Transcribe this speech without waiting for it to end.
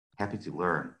happy to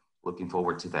learn. Looking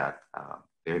forward to that,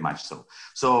 very much so.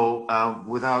 So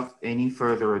without any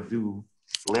further ado,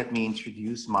 let me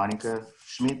introduce Monika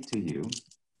Schmidt to you.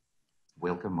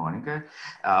 Welcome, Monika.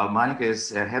 Monika is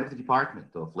head of the Department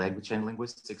of Language and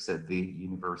Linguistics at the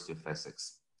University of Essex.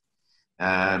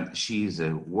 She's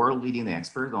a world-leading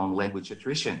expert on language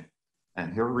attrition, and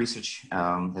her research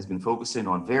has been focusing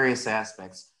on various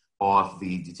aspects of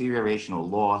the deterioration or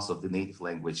loss of the native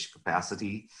language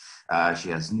capacity. She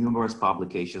has numerous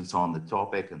publications on the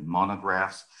topic and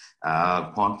monographs,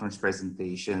 conference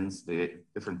presentations, the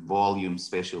different volumes,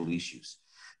 special issues.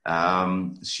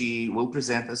 She will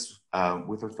present us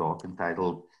with her talk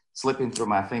entitled "Slipping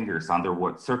Through My Fingers: Under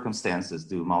What Circumstances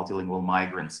Do Multilingual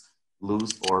Migrants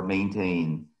Lose or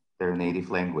Maintain Their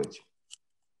Native Language?"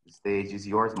 The stage is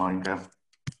yours, Monika.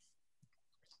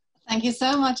 Thank you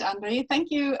so much, Andre.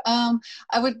 Thank you.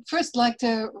 I would first like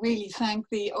to really thank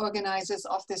the organizers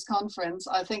of this conference.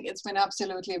 I think it's been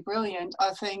absolutely brilliant.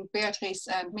 I think Beatrice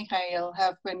and Michael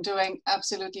have been doing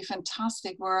absolutely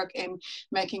fantastic work in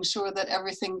making sure that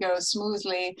everything goes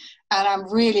smoothly. And I'm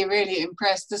really, really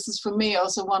impressed. This is for me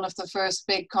also one of the first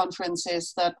big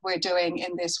conferences that we're doing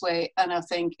in this way. And I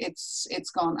think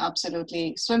it's gone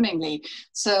absolutely swimmingly.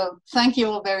 So thank you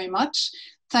all very much.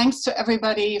 Thanks to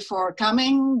everybody for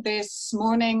coming this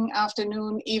morning,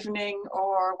 afternoon, evening,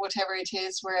 or whatever it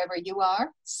is, wherever you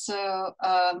are. So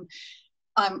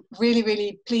I'm really,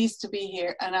 really pleased to be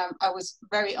here, and I was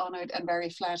very honored and very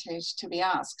flattered to be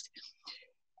asked.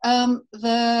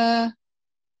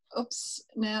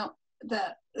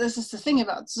 This is the thing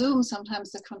about Zoom.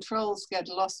 Sometimes the controls get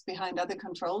lost behind other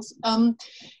controls.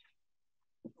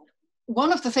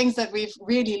 One of the things that we've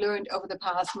really learned over the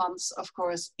past months, of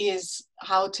course, is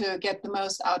how to get the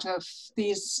most out of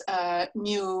these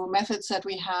new methods that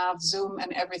we have, Zoom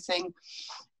and everything.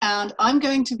 And I'm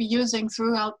going to be using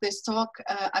throughout this talk,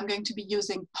 I'm going to be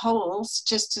using polls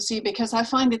just to see, because I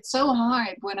find it so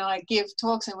hard when I give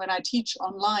talks and when I teach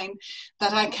online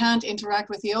that I can't interact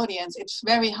with the audience. It's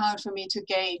very hard for me to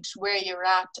gauge where you're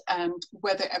at and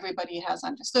whether everybody has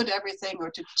understood everything, or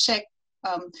to check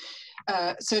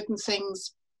certain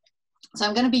things. So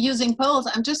I'm going to be using polls.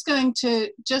 I'm just going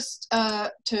to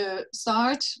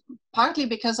start, partly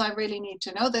because I really need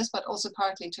to know this, but also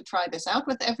partly to try this out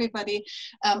with everybody.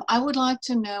 I would like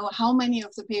to know how many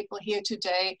of the people here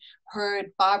today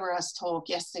heard Barbara's talk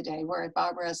yesterday, were at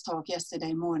Barbara's talk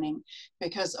yesterday morning,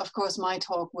 because of course my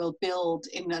talk will build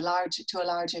to a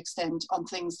large extent on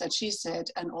things that she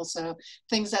said, and also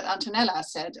things that Antonella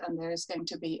said, and there's going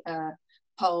to be a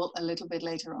poll a little bit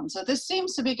later on. So this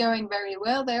seems to be going very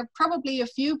well. There are probably a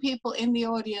few people in the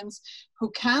audience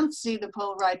who can't see the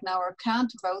poll right now or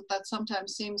can't vote. That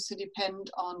sometimes seems to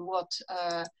depend on what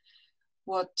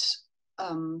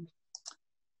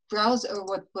browser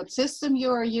or what system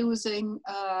you are using.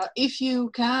 If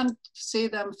you can't see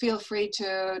them, feel free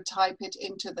to type it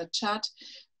into the chat.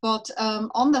 But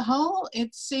on the whole,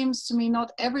 it seems to me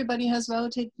not everybody has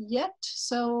voted yet.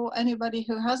 So anybody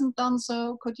who hasn't done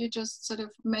so, could you just sort of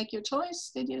make your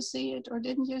choice? Did you see it or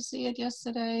didn't you see it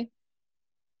yesterday?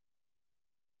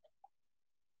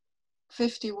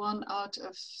 51 out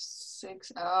of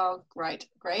 6. Oh,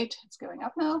 great. It's going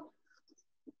up now.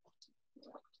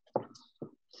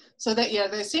 So that, yeah,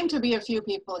 there seem to be a few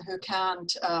people who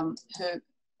can't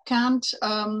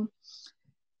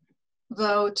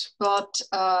vote, but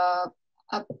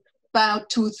about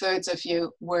 2/3 of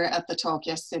you were at the talk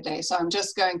yesterday. So I'm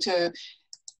just going to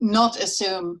not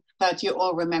assume that you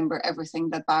all remember everything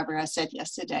that Barbara said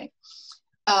yesterday.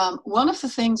 One of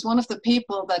the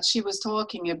people that she was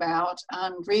talking about,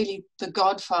 and really the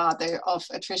godfather of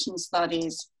attrition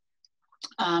studies,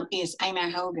 is Einar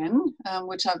Haugen,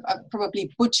 which I've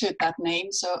probably butchered that name,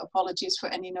 so apologies for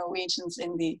any Norwegians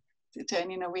in the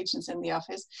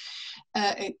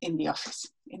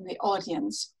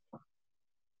audience.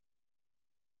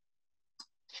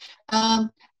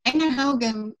 Einar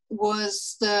Haugen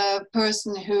was the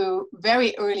person who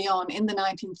very early on in the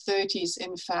 1930s,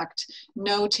 in fact,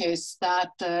 noticed that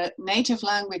the native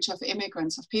language of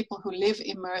immigrants, of people who live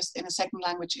immersed in a second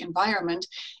language environment,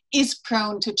 is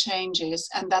prone to changes,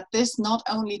 and that this not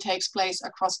only takes place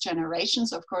across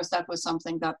generations. Of course, that was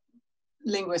something that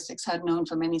linguistics had known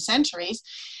for many centuries,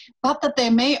 but that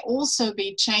there may also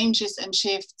be changes and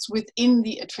shifts within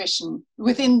the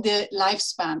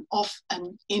lifespan of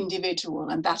an individual,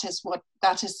 and that is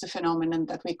the phenomenon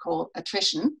that we call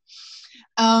attrition.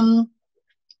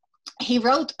 He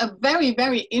wrote a very,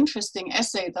 very interesting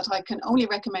essay that I can only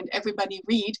recommend everybody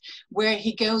read, where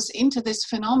he goes into this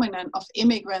phenomenon of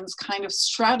immigrants kind of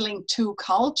straddling two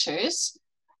cultures,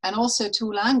 and also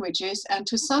 2 languages, and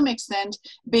to some extent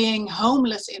being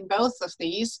homeless in both of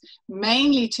these,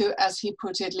 mainly to, as he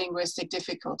put it, linguistic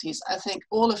difficulties. I think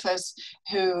all of us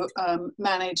who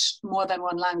manage more than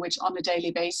 1 language on a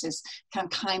daily basis can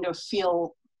kind of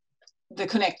feel the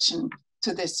connection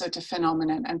to this sort of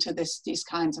phenomenon and to these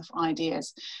kinds of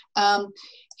ideas.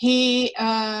 He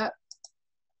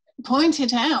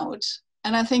pointed out,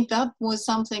 and I think that was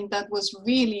something that was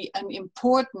really an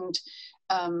important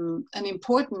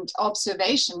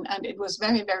observation, and it was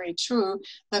very, very true,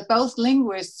 that both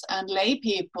linguists and lay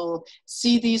people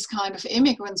see these kind of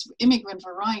immigrant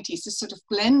varieties, this sort of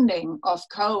blending of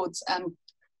codes and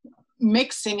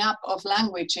mixing up of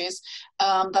languages,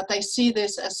 that they see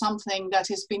this as something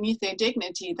that is beneath their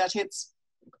dignity, that it's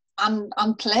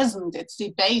unpleasant, it's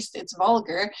debased, it's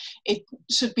vulgar, it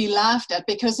should be laughed at,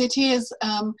 because it is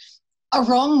a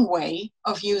wrong way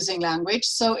of using language.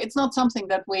 So it's not something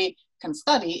that we can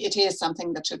study, it is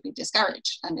something that should be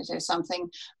discouraged, and it is something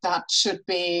that should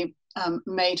be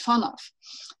made fun of.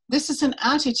 This is an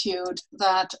attitude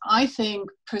that I think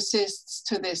persists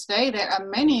to this day. There are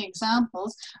many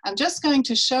examples. I'm just going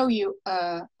to show you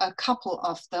a couple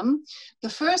of them. The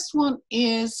first one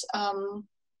is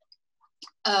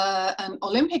an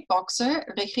Olympic boxer,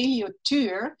 Regilio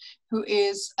Tuur, who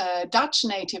is a Dutch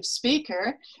native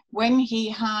speaker. When he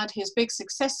had his big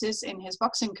successes in his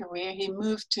boxing career, he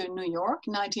moved to New York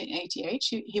in 1988.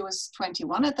 He was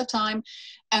 21 at the time.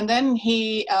 And then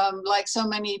he, like so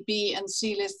many B and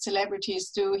C list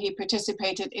celebrities do, he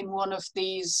participated in one of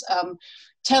these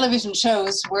television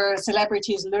shows where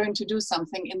celebrities learn to do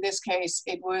something. In this case,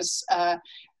 it was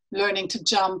learning to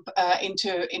jump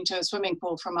into a swimming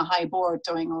pool from a high board,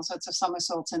 doing all sorts of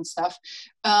somersaults and stuff.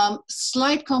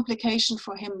 Slight complication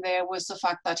for him there was the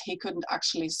fact that he couldn't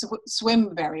actually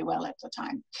swim very well at the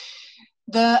time.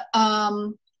 The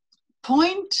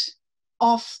point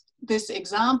of this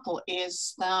example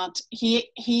is that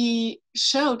he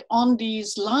showed on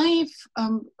these live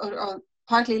or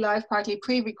partly live, partly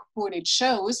pre-recorded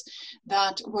shows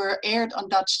that were aired on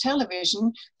Dutch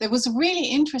television, there was a really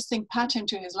interesting pattern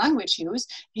to his language use.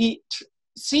 He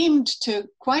seemed to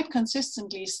quite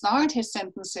consistently start his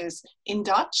sentences in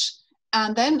Dutch,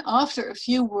 and then after a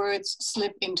few words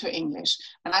slip into English.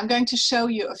 And I'm going to show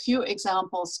you a few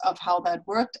examples of how that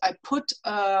worked. I put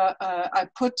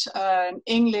an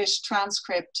English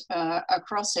transcript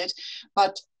across it,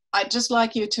 but I'd just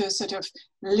like you to sort of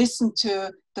listen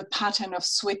to the pattern of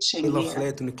switching Heel lang here.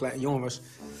 geleden, toen ik jong was,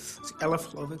 was ik 11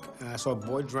 geloof ik, saw a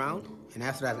boy drown. And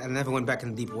after that, I never went back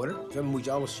in deep water. Dan moet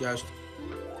je alles juist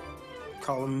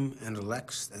calm and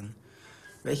relaxed. And,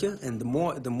 weet je, and the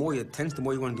more you're tense, the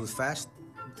more you want to do it fast,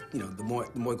 you know, the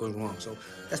more it goes wrong. So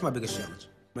that's my biggest challenge.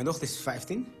 My dochter is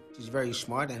 15. She's very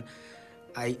smart, and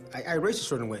I raise a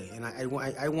certain way, and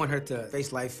I want her to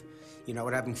face life, you know,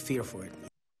 without having fear for it.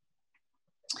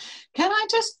 Can I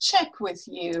just check with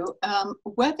you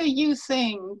whether you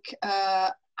think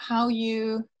how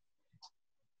you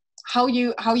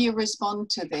respond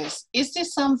to this? Is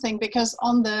this something, because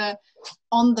on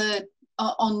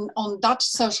Dutch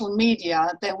social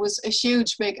media there was a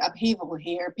huge big upheaval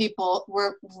here. People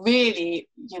were really,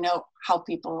 you know how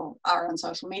people are on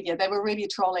social media, they were really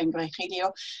trolling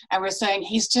Regilio and were saying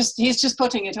he's just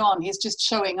putting it on, he's just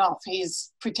showing off,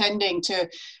 he's pretending to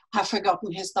have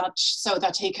forgotten his Dutch so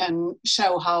that he can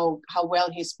show how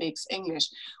well he speaks English.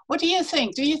 What do you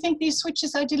think? Do you think these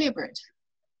switches are deliberate?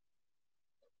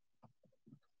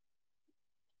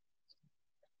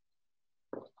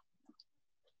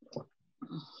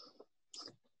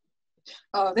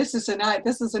 Oh, this is a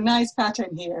nice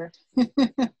pattern here.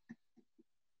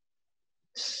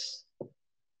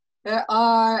 There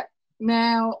are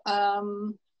now,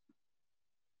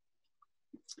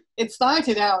 it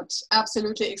started out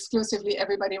absolutely exclusively,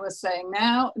 everybody was saying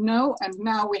now, no, and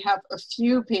now we have a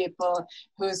few people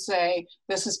who say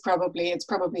it's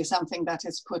probably something that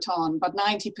is put on, but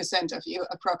 90% of you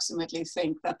approximately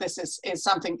think that this is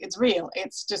something, it's real,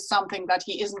 it's just something that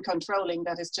he isn't controlling,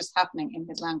 that is just happening in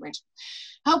his language.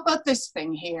 How about this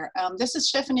thing here? This is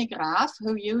Stephanie Graf,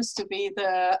 who used to be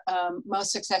the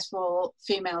most successful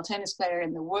female tennis player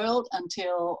in the world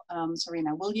until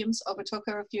Serena Williams overtook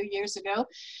her a few years ago.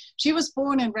 She was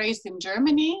born and raised in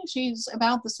Germany. She's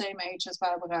about the same age as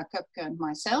Barbara Köpke and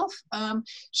myself.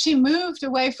 She moved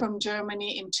away from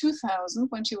Germany in 2000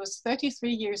 when she was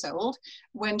 33 years old.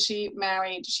 When she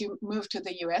moved to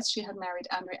the US. She had married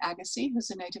Andre Agassi,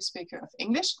 who's a native speaker of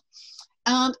English.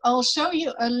 And I'll show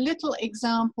you a little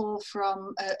example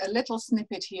from a little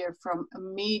snippet here from a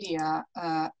media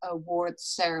awards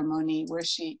ceremony where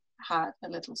she had a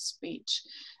little speech.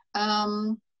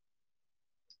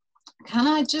 Can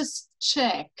I just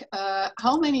check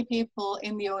how many people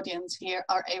in the audience here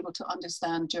are able to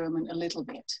understand German a little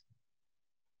bit?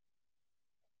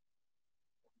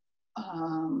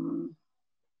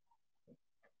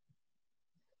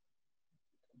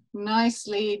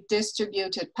 Nicely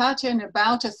distributed pattern.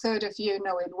 About a third of you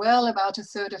know it well, about a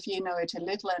third of you know it a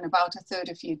little, and about a third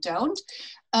of you don't.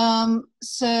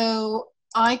 So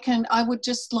I would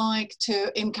just like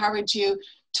to encourage you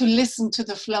to listen to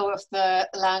the flow of the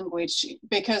language,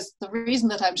 because the reason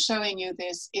that I'm showing you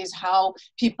this is how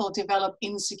people develop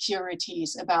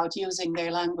insecurities about using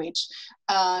their language.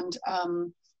 And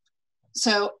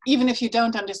so even if you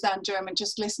don't understand German,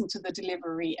 just listen to the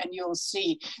delivery and you'll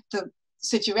see. The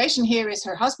situation here is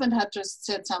her husband had just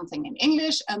said something in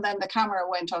English, and then the camera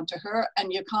went on to her,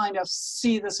 and you kind of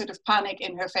see the sort of panic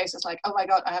in her face. It's like, oh my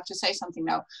God, I have to say something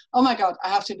now. Oh my God, I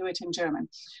have to do it in German.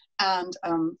 And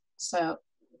so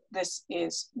this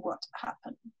is what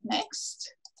happened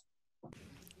next.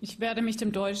 Ich werde mich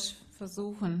dem Deutsch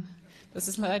versuchen. Das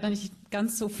ist leider nicht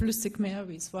ganz so flüssig mehr,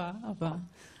 wie es war, aber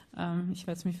ich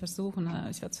werde es versuchen.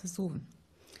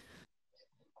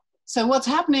 So what's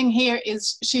happening here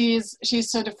is she's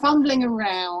sort of fumbling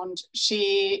around.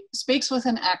 She speaks with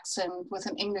an accent, with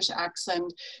an English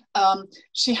accent.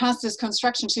 She has this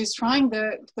construction. She's trying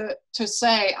to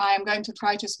say, I am going to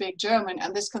try to speak German,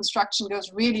 and this construction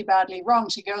goes really badly wrong.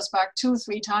 She goes back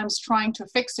 2-3 times trying to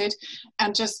fix it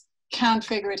and just can't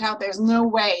figure it out. There's no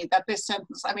way that this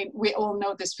sentence, I mean, we all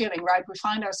know this feeling, right? We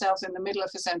find ourselves in the middle of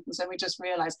a sentence and we just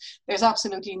realize there's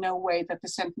absolutely no way that the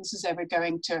sentence is ever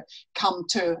going to come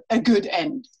to a good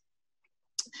end.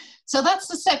 So that's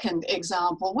the second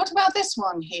example. What about this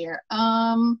one here?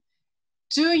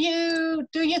 Do you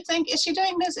think, is she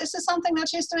doing this? Is this something that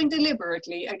she's doing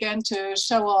deliberately, again, to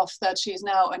show off that she's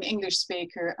now an English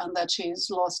speaker and that she's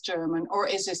lost German? Or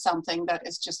is this something that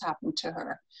has just happened to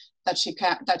her, that she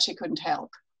couldn't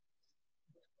help?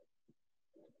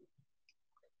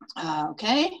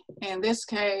 Okay, in this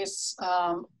case,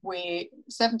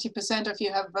 70% of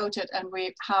you have voted, and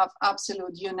we have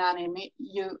absolute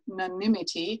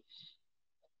unanimity.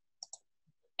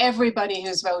 Everybody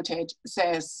who's voted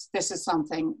says this is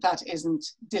something that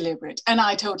isn't deliberate. And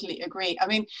I totally agree. I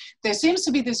mean, there seems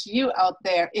to be this view out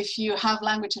there, if you have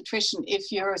language attrition,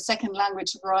 if your second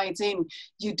language rides in,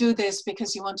 you do this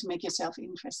because you want to make yourself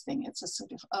interesting. It's a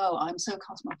sort of, oh, I'm so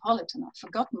cosmopolitan, I've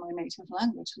forgotten my native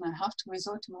language and I have to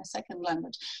resort to my second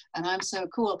language and I'm so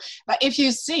cool. But if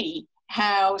you see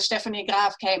how Stephanie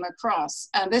Graf came across,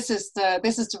 and this is the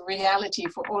reality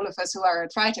for all of us who are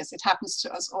arthritis. It happens to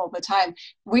us all the time.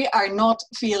 We are not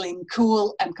feeling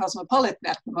cool and cosmopolitan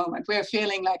at the moment. We're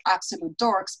feeling like absolute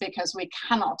dorks because we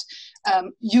cannot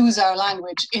use our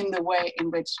language in the way in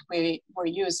which we were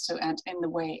used to and in the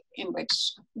way in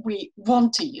which we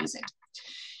want to use it.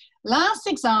 Last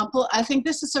example, I think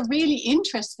this is a really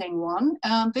interesting one.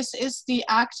 This is the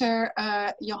actor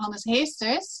Johannes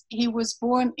Heesters. He was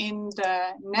born in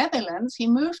the Netherlands. He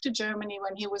moved to Germany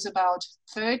when he was about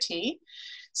 30.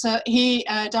 So he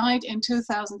died in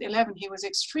 2011. He was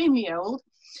extremely old.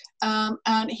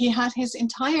 And he had his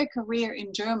entire career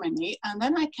in Germany. And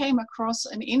then I came across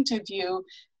an interview.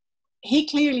 He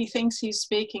clearly thinks he's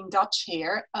speaking Dutch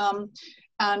here.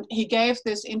 And he gave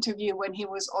this interview when he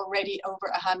was already over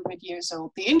 100 years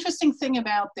old. The interesting thing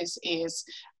about this is,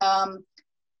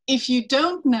 if you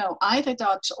don't know either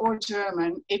Dutch or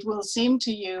German, it will seem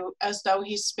to you as though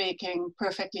he's speaking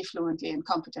perfectly fluently and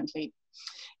competently.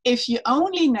 If you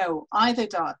only know either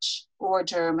Dutch or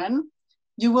German,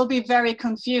 you will be very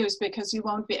confused because you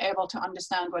won't be able to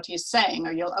understand what he's saying,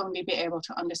 or you'll only be able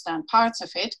to understand parts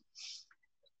of it.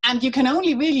 And you can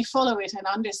only really follow it and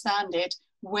understand it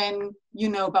when you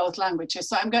know both languages.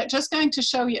 So I'm just going to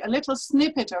show you a little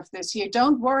snippet of this here.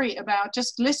 Don't worry about,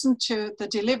 just listen to the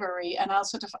delivery and I'll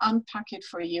sort of unpack it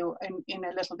for you in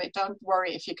a little bit. Don't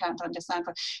worry if you can't understand.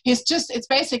 It's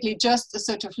basically just a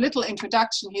sort of little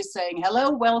introduction. He's saying,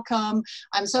 hello, welcome.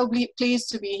 I'm so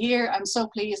pleased to be here. I'm so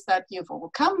pleased that you've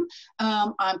all come.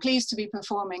 I'm pleased to be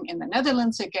performing in the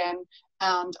Netherlands again.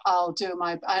 And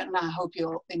and I hope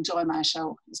you'll enjoy my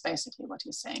show, is basically what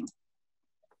he's saying.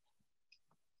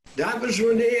 Dames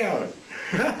en heren,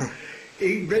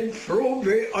 ik ben froh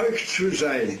bij euch zu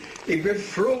sein. Ik ben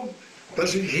froh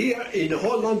dat ik hier in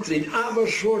Holland, in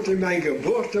Amersfoort, in mijn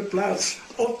geboorteplaats,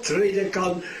 optreden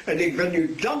kan. En ik ben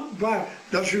u dankbaar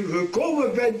dat u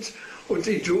gekomen bent. Want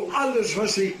ik doe alles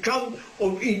wat ik kan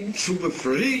om u te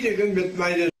bevredigen met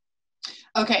mijn...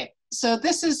 Okay, so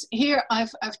this is, here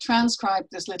I've transcribed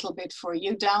this little bit for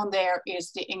you. Down there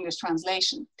is the English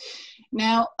translation.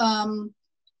 Now,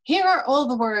 here are all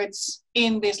the words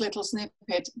in this little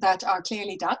snippet that are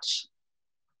clearly Dutch.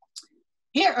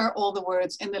 here are all the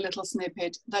words in the little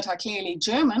snippet that are clearly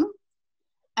German.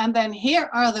 And then here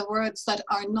are the words that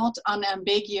are not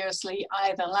unambiguously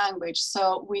either language.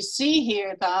 So we see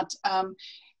here that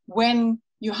when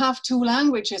you have two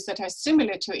languages that are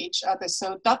similar to each other,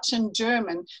 so Dutch and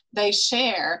German, they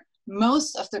share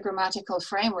most of the grammatical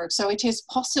framework. So it is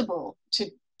possible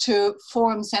to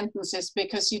form sentences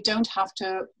because you don't have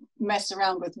to mess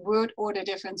around with word order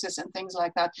differences and things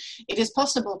like that. It is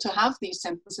possible to have these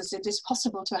sentences. It is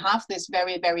possible to have this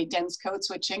very, very dense code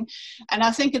switching. And I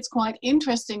think it's quite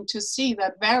interesting to see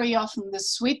that very often the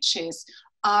switches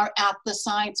are at the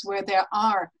sites where there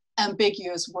are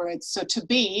ambiguous words. So to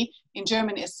be in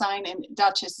German is sein, in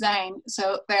Dutch is sein.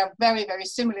 So they're very, very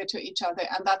similar to each other.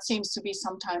 And that seems to be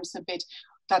sometimes a bit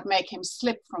that make him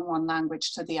slip from one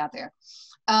language to the other.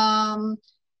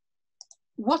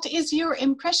 What is your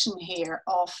impression here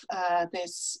of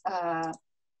this?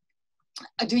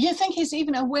 Do you think he's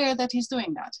even aware that he's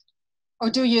doing that? Or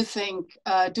do you think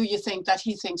that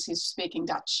he thinks he's speaking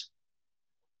Dutch?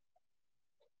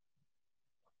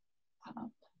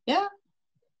 Yeah.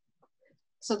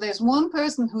 So there's one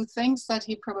person who thinks that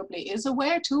he probably is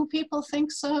aware, two people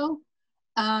think so,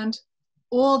 and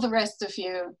all the rest of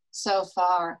you so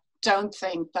far don't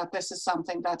think that this is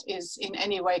something that is in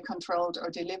any way controlled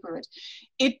or deliberate.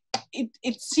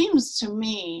 It seems to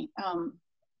me, a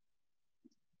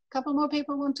couple more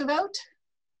people want to vote?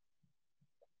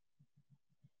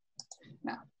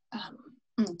 No.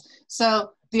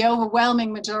 So the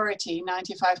overwhelming majority,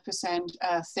 95%,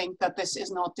 think that this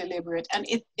is not deliberate. And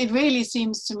it really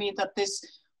seems to me that this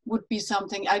would be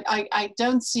something, I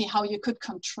don't see how you could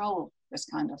control this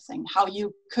kind of thing, how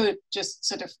you could just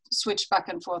sort of switch back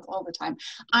and forth all the time.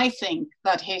 I think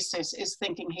that Jesus is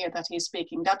thinking here that he's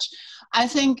speaking Dutch. I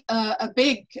think a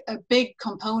big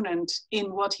component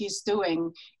in what he's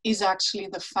doing is actually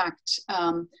the fact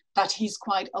that he's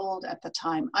quite old at the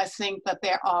time. I think that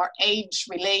there are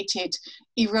age-related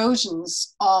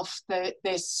erosions of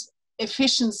this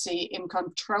efficiency in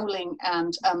controlling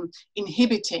and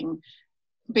inhibiting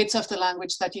bits of the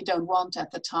language that you don't want at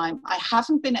the time. I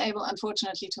haven't been able,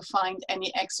 unfortunately, to find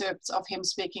any excerpts of him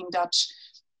speaking Dutch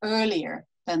earlier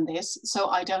than this, so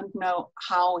I don't know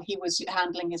how he was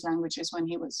handling his languages when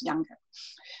he was younger.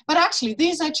 But actually,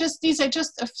 these are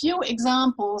just a few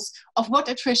examples of what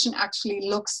attrition actually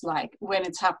looks like when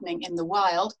it's happening in the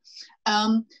wild.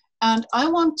 And I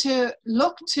want to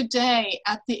look today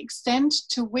at the extent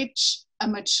to which a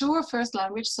mature first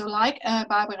language, so like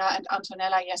Barbara and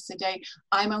Antonella yesterday,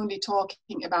 I'm only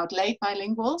talking about late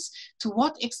bilinguals, to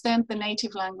what extent the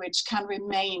native language can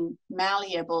remain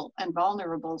malleable and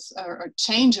vulnerable or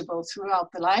changeable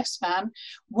throughout the lifespan,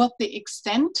 what the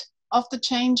extent of the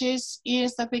changes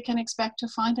is that we can expect to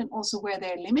find, and also where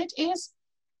their limit is,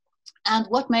 and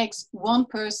what makes one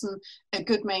person a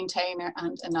good maintainer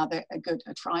and another a good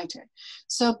attriter.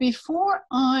 So before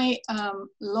I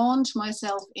launch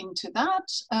myself into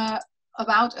that,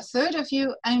 about a third of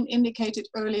you indicated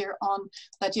earlier on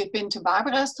that you'd been to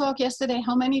Barbara's talk yesterday.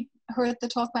 How many heard the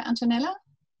talk by Antonella?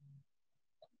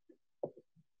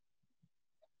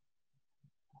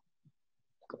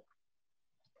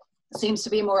 Seems to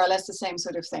be more or less the same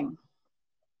sort of thing.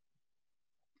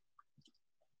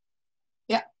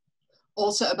 Yeah,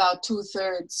 also about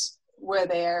 2/3 were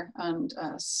there, and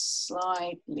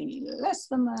slightly less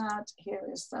than that.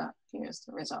 Here's the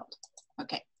result.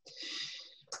 Okay.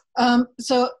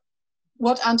 So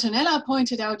what Antonella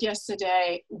pointed out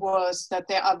yesterday was that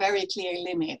there are very clear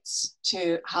limits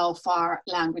to how far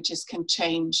languages can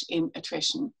change in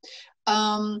attrition.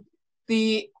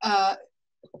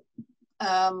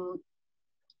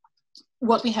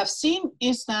 What we have seen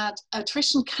is that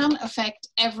attrition can affect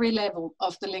every level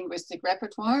of the linguistic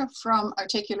repertoire, from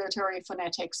articulatory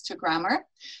phonetics to grammar,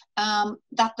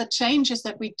 that the changes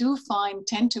that we do find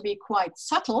tend to be quite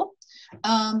subtle,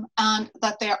 and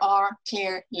that there are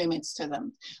clear limits to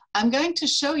them. I'm going to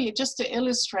show you, just to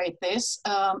illustrate this,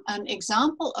 an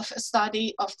example of a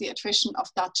study of the attrition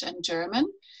of Dutch and German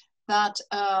that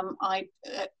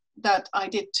I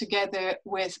did together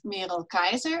with Merel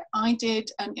Keizer. I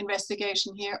did an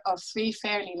investigation here of 3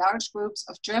 fairly large groups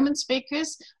of German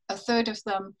speakers. A third of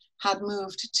them had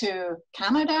moved to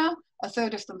Canada, a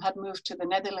third of them had moved to the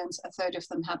Netherlands, a third of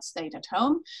them had stayed at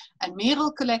home. And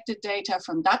Merel collected data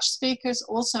from Dutch speakers,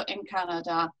 also in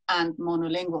Canada, and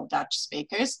monolingual Dutch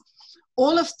speakers.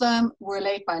 All of them were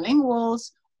late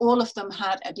bilinguals. All of them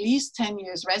had at least 10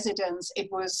 years residence.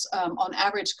 It was on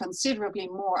average considerably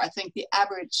more. I think the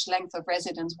average length of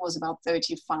residence was about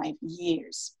 35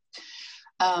 years.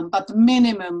 But the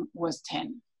minimum was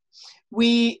 10.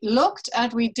 We looked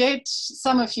at, we did,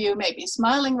 some of you may be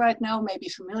smiling right now, may be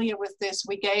familiar with this.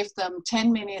 We gave them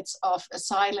 10 minutes of a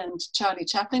silent Charlie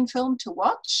Chaplin film to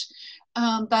watch.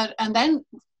 And then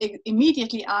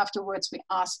immediately afterwards, we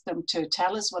asked them to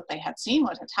tell us what they had seen,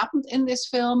 what had happened in this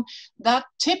film. That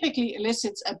typically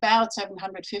elicits about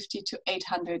 750 to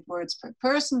 800 words per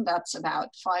person. That's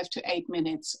about 5 to 8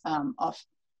 minutes of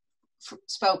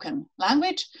spoken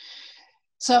language.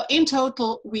 So in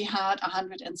total, we had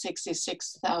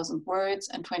 166,000 words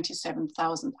and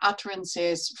 27,000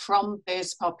 utterances from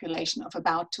this population of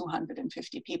about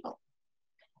 250 people.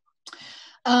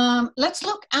 Let's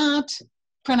look at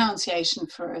pronunciation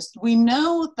first. We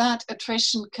know that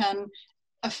attrition can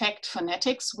affect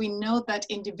phonetics. We know that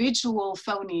individual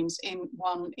phonemes in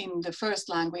the first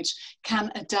language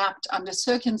can adapt under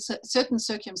certain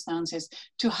circumstances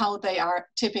to how they are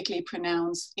typically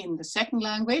pronounced in the second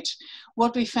language.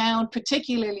 What we found,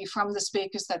 particularly from the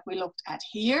speakers that we looked at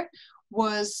here,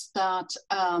 was that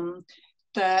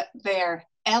their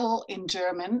L in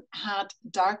German had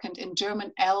darkened. In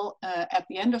German, L at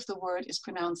the end of the word is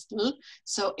pronounced L.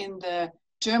 So in the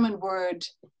German word,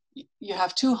 you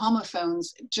have two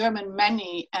homophones, German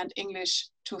many and English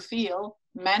to feel.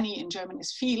 Many in German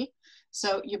is viel.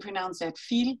 So you pronounce that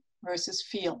viel versus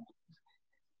feel.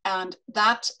 And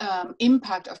that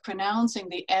impact of pronouncing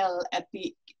the L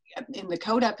in the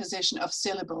coda position of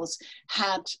syllables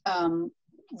had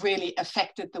really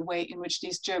affected the way in which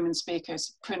these German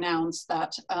speakers pronounce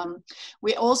that.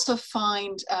 We also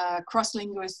find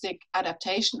cross-linguistic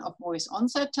adaptation of voice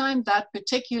onset time that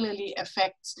particularly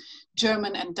affects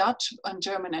German and Dutch, and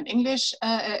German and English,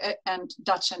 and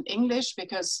Dutch and English,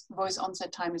 because voice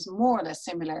onset time is more or less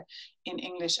similar in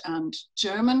English and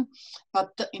German. But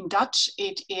in Dutch,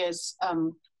 it is,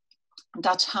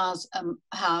 Dutch has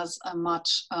a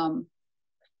much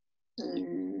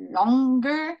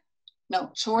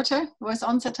shorter voice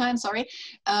onset time, sorry.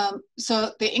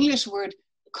 So the English word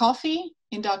coffee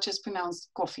in Dutch is pronounced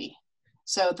koffie.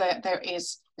 So there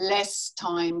is less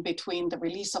time between the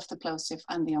release of the plosive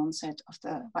and the onset of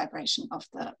the vibration of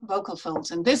the vocal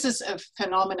folds. And this is a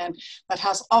phenomenon that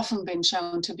has often been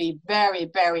shown to be very,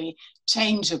 very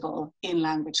changeable in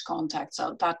language contact.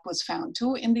 So that was found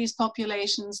too in these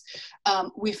populations.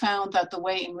 We found that the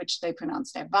way in which they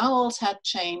pronounce their vowels had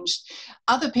changed.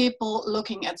 Other people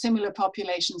looking at similar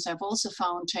populations have also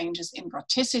found changes in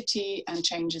rhoticity and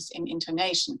changes in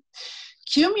intonation.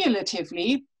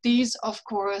 Cumulatively, these, of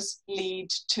course, lead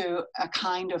to a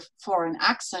kind of foreign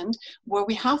accent where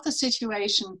we have the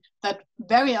situation that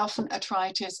very often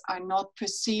attritis are not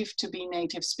perceived to be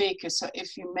native speakers. So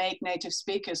if you make native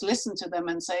speakers listen to them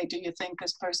and say, do you think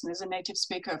this person is a native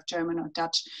speaker of German or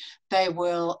Dutch? They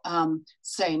will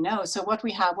say no. So what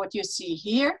we have, what you see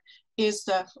here is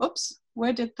the, oops,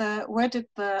 where did the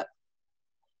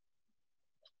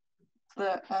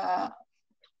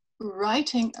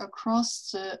writing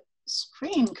across the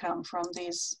screen come from,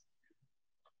 these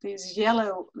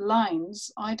yellow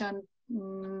lines? I don't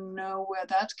know where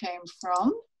that came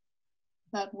from.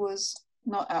 That was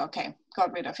not, okay,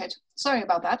 got rid of it. Sorry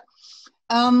about that.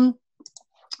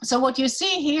 So what you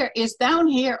see here is down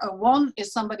here, a 1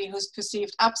 is somebody who's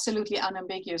perceived absolutely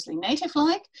unambiguously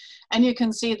native-like. And you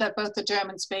can see that both the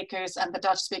German speakers and the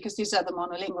Dutch speakers, these are the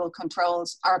monolingual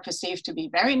controls, are perceived to be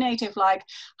very native-like.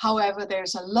 However,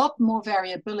 there's a lot more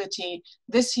variability.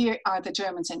 This here are the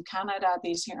Germans in Canada,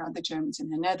 these here are the Germans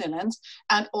in the Netherlands,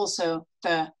 and also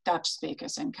the Dutch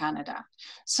speakers in Canada.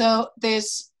 So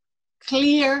this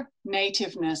clear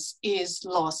nativeness is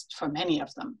lost for many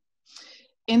of them.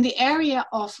 In the area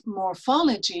of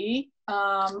morphology,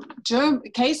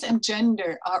 case and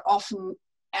gender are often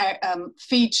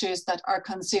features that are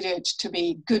considered to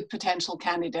be good potential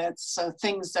candidates, so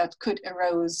things that could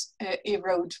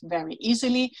erode very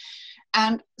easily.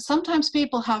 And sometimes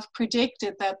people have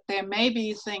predicted that there may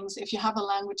be things, if you have a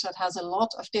language that has a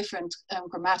lot of different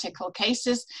grammatical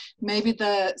cases, maybe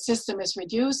the system is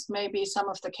reduced, maybe some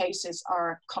of the cases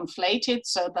are conflated,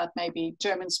 so that maybe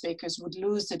German speakers would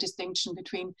lose the distinction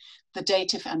between the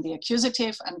dative and the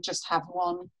accusative and just have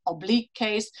one oblique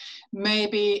case.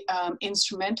 Maybe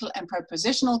instrumental and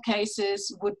prepositional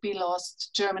cases would be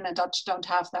lost. German and Dutch don't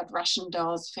have that, Russian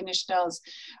does, Finnish does.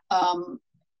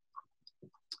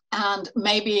 And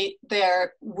maybe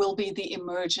there will be the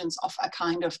emergence of a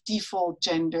kind of default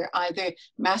gender, either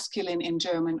masculine in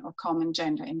German or common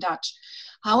gender in Dutch.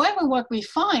 However, what we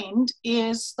find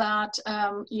is that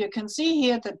you can see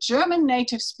here that German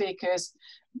native speakers,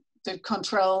 the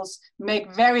controls,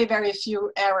 make very, very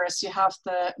few errors. You have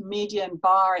the median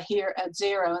bar here at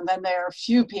 0, and then there are a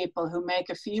few people who make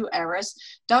a few errors.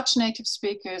 Dutch native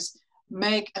speakers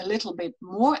make a little bit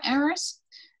more errors.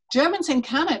 Germans in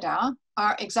Canada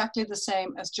are exactly the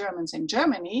same as Germans in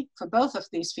Germany for both of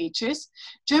these features.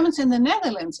 Germans in the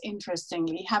Netherlands,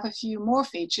 interestingly, have a few more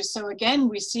features. So again,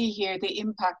 we see here the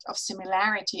impact of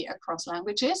similarity across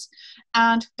languages,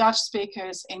 and Dutch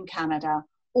speakers in Canada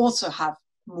also have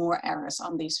more errors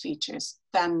on these features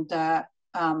than the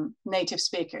native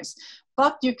speakers.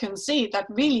 But you can see that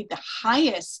really the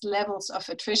highest levels of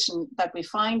attrition that we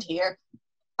find here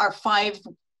are five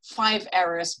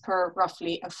errors per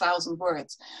roughly 1,000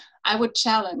 words. I would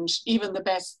challenge even the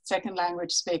best second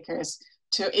language speakers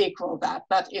to equal that.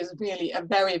 That is really a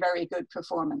very, very good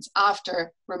performance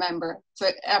after, remember,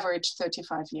 the average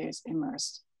 35 years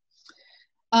immersed.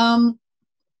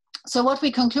 So what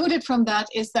we concluded from that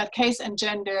is that case and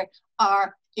gender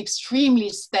are extremely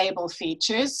stable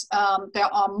features.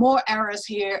 There are more errors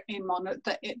here in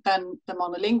than the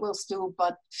monolinguals do,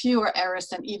 but fewer errors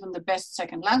than even the best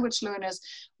second language learners.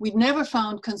 We never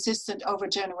found consistent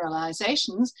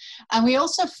overgeneralizations. And we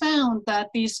also found that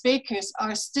these speakers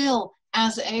are still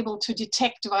as able to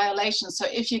detect violations. So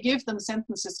if you give them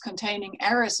sentences containing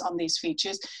errors on these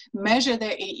features, measure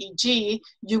their EEG,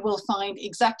 you will find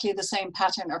exactly the same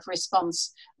pattern of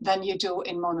response than you do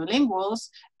in monolinguals.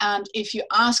 And if you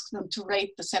ask them to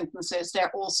rate the sentences,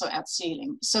 they're also at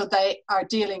ceiling. So they are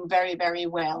dealing very, very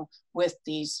well with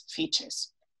these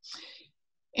features.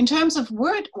 In terms of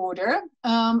word order,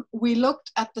 we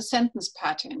looked at the sentence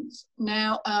patterns.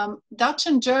 Now, Dutch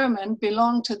and German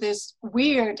belong to this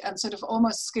weird and sort of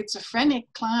almost schizophrenic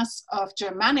class of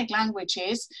Germanic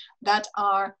languages that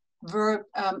are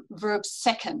verb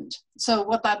second. So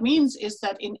what that means is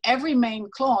that in every main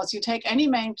clause, you take any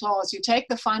main clause, you take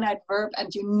the finite verb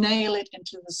and you nail it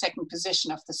into the second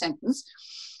position of the sentence.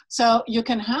 So you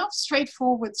can have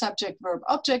straightforward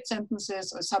subject-verb-object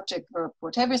sentences or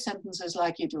subject-verb-whatever sentences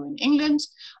like you do in England.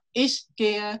 Ich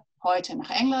gehe heute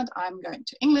nach England. I'm going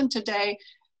to England today.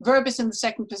 Verb is in the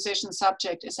second position,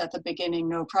 subject is at the beginning,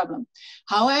 no problem.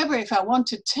 However, if I want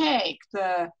to take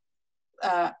the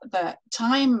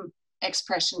time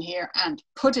expression here and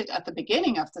put it at the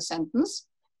beginning of the sentence,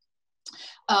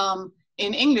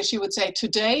 in English, you would say,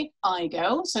 today I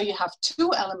go. So you have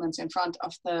two elements in front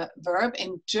of the verb.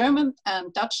 In German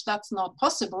and Dutch, that's not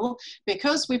possible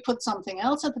because we put something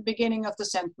else at the beginning of the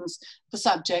sentence. The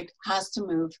subject has to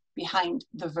move behind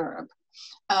the verb.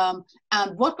 And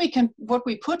what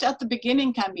we put at the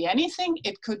beginning can be anything.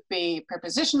 It could be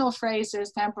prepositional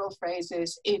phrases, temporal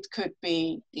phrases. It could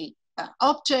be the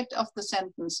object of the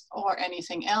sentence or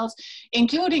anything else,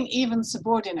 including even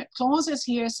subordinate clauses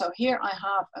here. So here I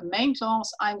have a main clause,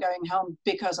 I'm going home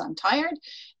because I'm tired.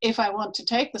 If I want to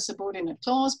take the subordinate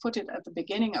clause, put it at the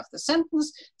beginning of the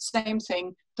sentence, same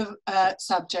thing, the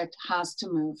subject has to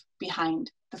move behind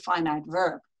the finite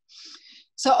verb.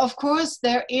 So of course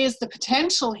there is the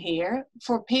potential here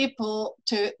for people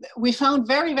to, we found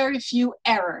very, very few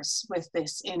errors with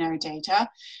this in our data,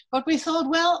 but we thought,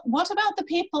 well, what about the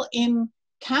people in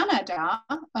Canada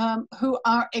who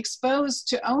are exposed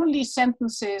to only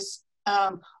sentences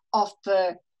of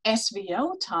the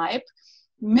SVO type?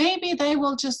 Maybe they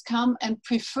will just come and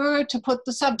prefer to put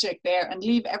the subject there and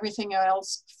leave everything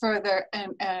else further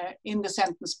in the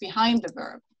sentence behind the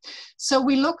verb. So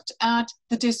we looked at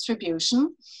the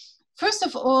distribution. First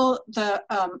of all, the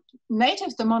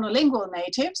monolingual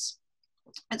natives.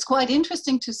 It's quite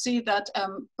interesting to see that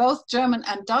both German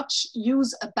and Dutch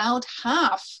use about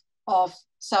half of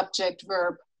subject,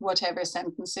 verb, whatever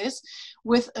sentences,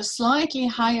 with a slightly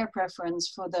higher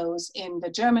preference for those in the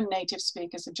German native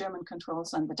speakers, the German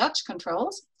controls, and the Dutch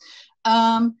controls.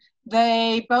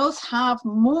 They both have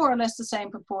more or less the same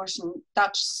proportion,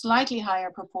 Dutch slightly higher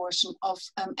proportion of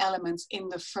elements in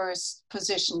the first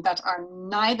position that are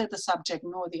neither the subject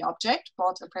nor the object,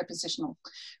 but a prepositional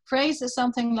phrase is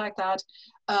something like that.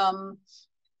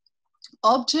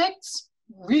 Objects,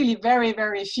 really very,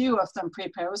 very few of them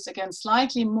preposed, again,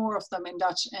 slightly more of them in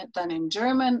Dutch than in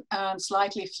German, and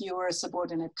slightly fewer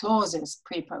subordinate clauses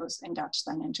preposed in Dutch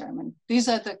than in German. These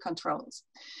are the controls.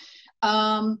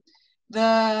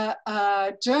 The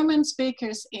German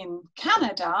speakers in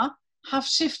Canada have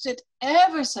shifted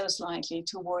ever so slightly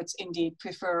towards indeed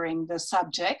preferring the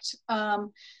subject.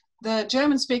 The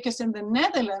German speakers in the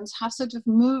Netherlands have sort of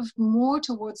moved more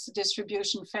towards the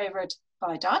distribution favored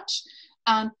by Dutch,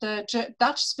 and the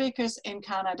Dutch speakers in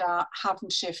Canada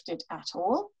haven't shifted at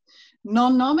all.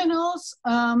 Non-nominals,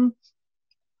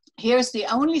 here's the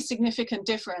only significant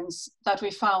difference that we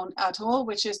found at all,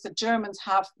 which is the Germans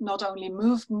have not only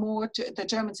moved more to, the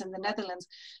Germans in the Netherlands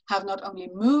have not only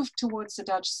moved towards the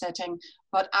Dutch setting,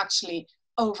 but actually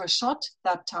overshot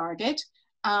that target.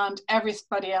 and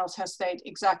everybody else has stayed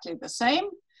exactly the same.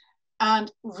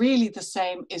 And really the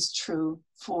same is true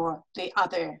for the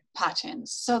other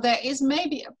patterns. So there is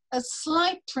maybe a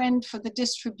slight trend for the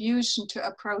distribution to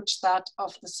approach that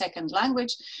of the second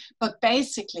language, but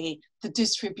basically the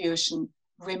distribution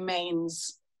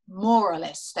remains more or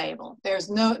less stable. There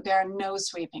are no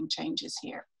sweeping changes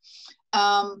here.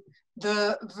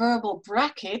 The verbal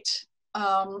bracket,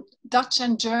 Dutch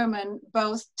and German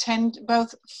both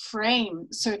frame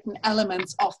certain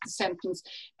elements of the sentence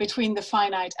between the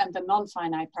finite and the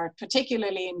non-finite part.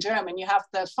 Particularly in German, you have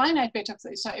the finite bit of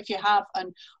the, so if you have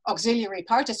an auxiliary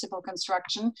participle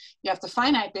construction, you have the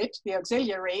finite bit, the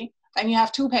auxiliary, and you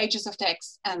have 2 pages of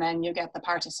text, and then you get the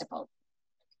participle.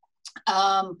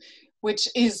 Which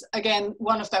is, again,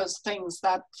 one of those things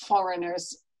that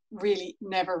foreigners really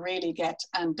never really get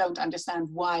and don't understand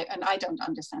why, and I don't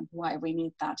understand why we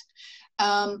need that.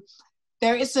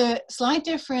 There is a slight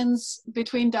difference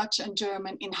between Dutch and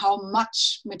German in how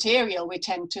much material we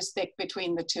tend to stick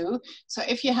between the two. So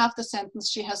if you have the sentence,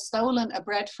 she has stolen a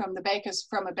bread from a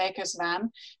baker's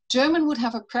van, German would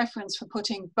have a preference for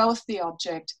putting both the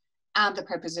object and the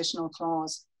prepositional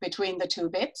clause between the 2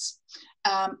 bits.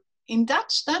 In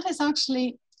Dutch, that is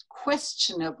actually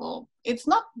questionable. It's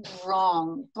not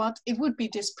wrong, but it would be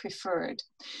dispreferred.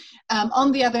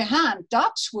 On the other hand,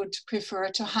 Dutch would prefer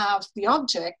to have the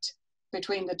object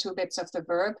between the 2 bits of the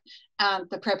verb and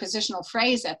the prepositional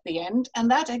phrase at the end. And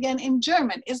that, again, in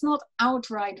German is not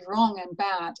outright wrong and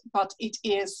bad, but it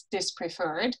is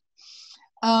dispreferred.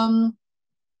 And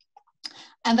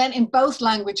then in both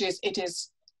languages, it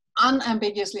is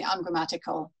unambiguously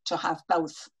ungrammatical to have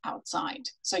both outside.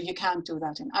 So you can't do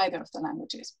that in either of the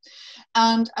languages.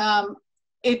 And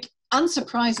it,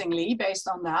 unsurprisingly, based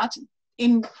on that,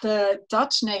 in the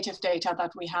Dutch native data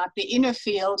that we had, the inner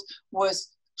field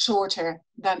was shorter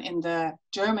than in the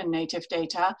German native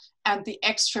data, and the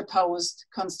extraposed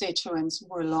constituents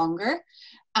were longer.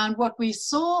 And what we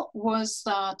saw was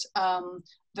that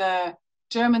the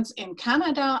Germans in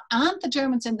Canada and the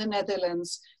Germans in the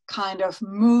Netherlands kind of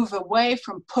move away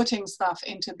from putting stuff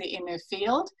into the inner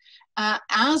field,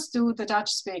 as do the Dutch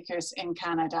speakers in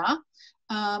Canada.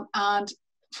 And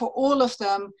for all of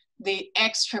them, the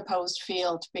extraposed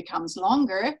field becomes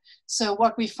longer. So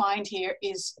what we find here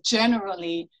is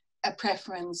generally a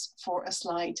preference for a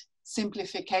slight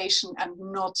simplification and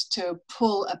not to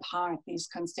pull apart these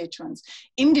constituents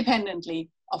independently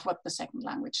of what the second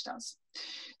language does.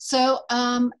 So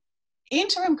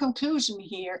interim conclusion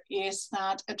here is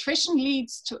that attrition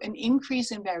leads to an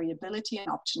increase in variability and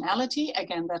optionality.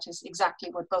 Again, that is exactly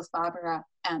what both Barbara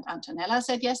and Antonella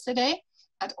said yesterday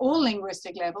at all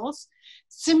linguistic levels.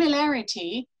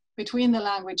 Similarity between the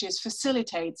languages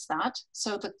facilitates that.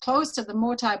 So the closer, the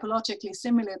more typologically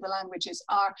similar the languages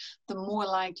are, the more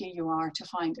likely you are to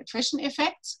find attrition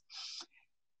effects.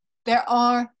 There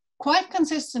are quite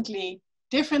consistently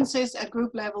differences at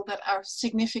group level that are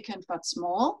significant but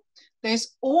small.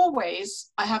 There's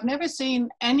always, I have never seen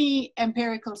any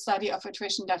empirical study of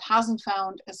attrition that hasn't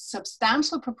found a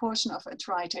substantial proportion of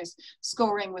attritis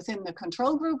scoring within the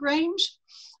control group range.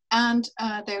 And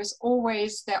there are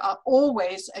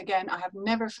always, again, I have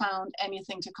never found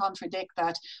anything to contradict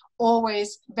that,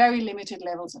 always very limited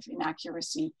levels of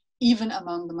inaccuracy, even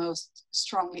among the most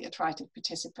strongly attrited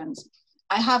participants.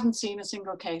 I haven't seen a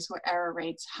single case where error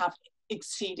rates have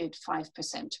exceeded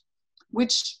 5%,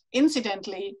 which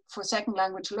incidentally for second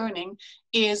language learning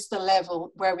is the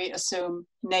level where we assume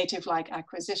native-like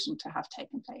acquisition to have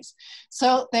taken place.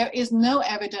 So there is no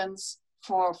evidence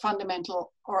for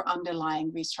fundamental or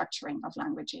underlying restructuring of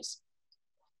languages.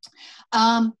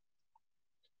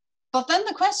 But then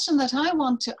the question that I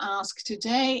want to ask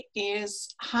today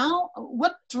is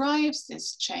what drives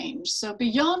this change? So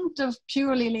beyond the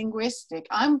purely linguistic,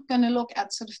 I'm going to look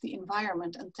at sort of the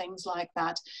environment and things like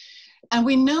that. And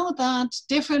we know that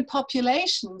different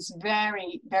populations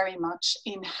vary very much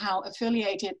in how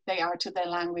affiliated they are to their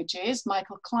languages.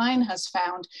 Michael Klein has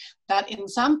found that in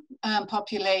some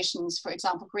populations, for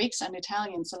example, Greeks and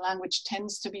Italians, the language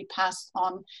tends to be passed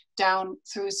on down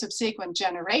through subsequent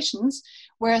generations,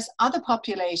 whereas other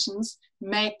populations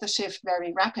make the shift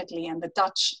very rapidly, and the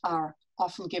Dutch are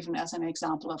often given as an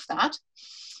example of that.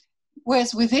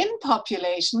 Whereas within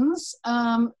populations,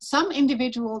 some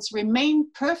individuals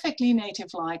remain perfectly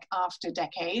native-like after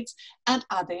decades and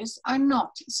others are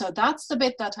not. So that's the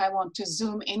bit that I want to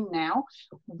zoom in now.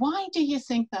 Why do you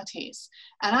think that is?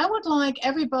 And I would like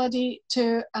everybody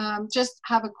to just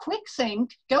have a quick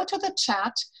think, go to the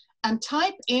chat and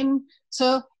type in.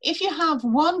 So if you have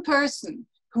one person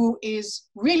who is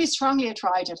really strongly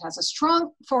attrited, has a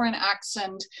strong foreign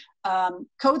accent,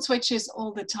 code switches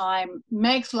all the time,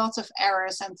 makes lots of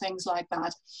errors and things like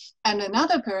that. And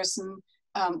another person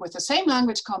with the same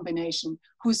language combination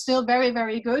who's still very,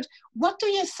 very good. What do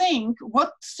you think,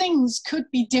 what things could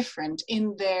be different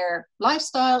in their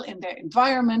lifestyle, in their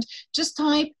environment? Just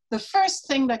type the first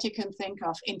thing that you can think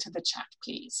of into the chat,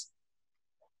 please.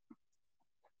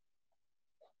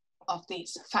 Of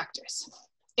these factors: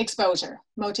 exposure,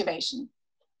 motivation,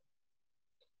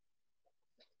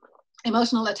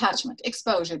 emotional attachment,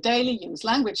 exposure, daily use,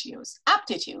 language use,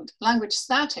 aptitude, language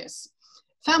status,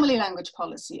 family language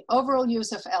policy, overall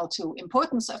use of L2,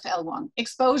 importance of L1,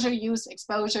 exposure, use,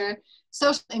 exposure,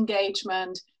 social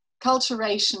engagement,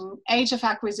 culturation, age of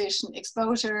acquisition,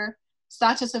 exposure,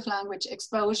 status of language,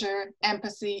 exposure,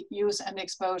 empathy, use and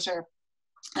exposure,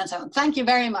 and so on. Thank you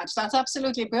very much. That's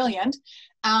absolutely brilliant.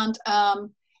 And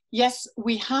yes,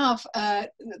 we have,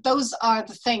 those are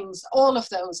the things, all of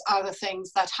those are the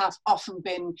things that have often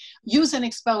been, use and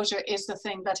exposure is the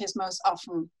thing that is most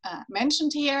often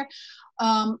mentioned here.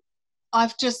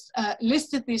 I've just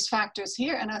listed these factors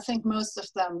here, and I think most of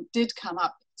them did come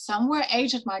up somewhere: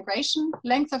 age at migration,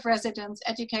 length of residence,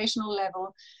 educational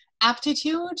level,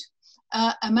 aptitude,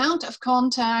 amount of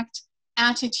contact,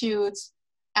 attitudes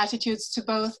to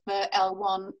both the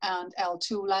L1 and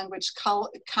L2 language,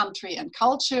 country and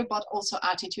culture, but also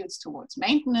attitudes towards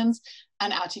maintenance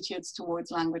and attitudes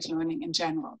towards language learning in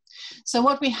general. So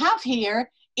what we have here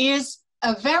is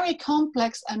a very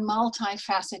complex and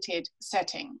multifaceted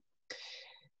setting.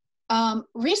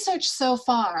 Research so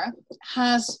far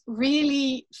has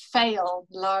really failed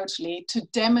largely to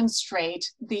demonstrate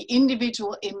the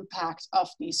individual impact of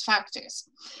these factors.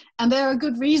 And there are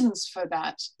good reasons for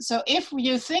that. So if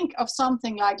you think of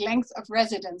something like length of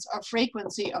residence or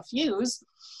frequency of use,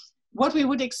 what we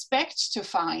would expect to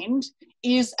find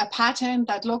is a pattern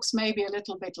that looks maybe a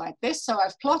little bit like this. So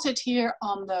I've plotted here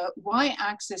on the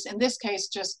y-axis, in this case,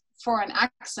 just for an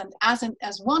accent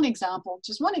as one example,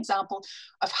 just one example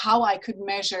of how I could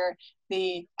measure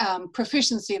the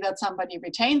proficiency that somebody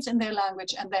retains in their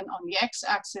language. And then on the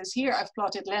x-axis here, I've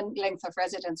plotted length of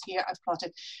residence. Here, I've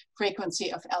plotted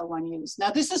frequency of L1 use. Now,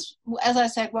 this is, as I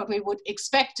said, what we would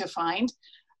expect to find.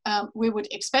 We would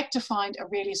expect to find a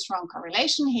really strong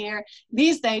correlation here.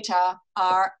 These data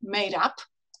are made up.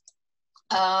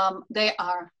 They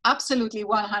are absolutely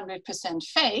 100%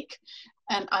 fake.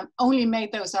 And I've only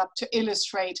made those up to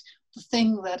illustrate the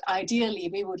thing that ideally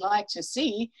we would like to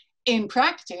see. In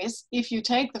practice, if you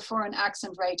take the foreign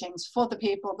accent ratings for the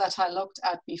people that I looked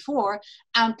at before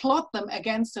and plot them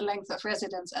against the length of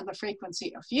residence and the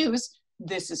frequency of use,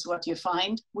 this is what you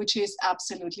find, which is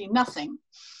absolutely nothing.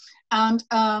 And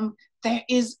there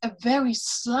is a very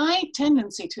slight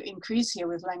tendency to increase here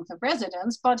with length of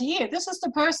residence, but here, this is the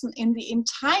person in the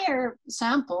entire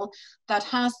sample that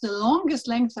has the longest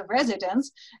length of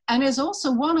residence and is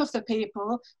also one of the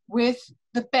people with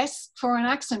the best foreign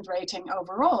accent rating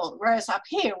overall. Whereas up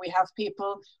here, we have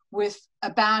people with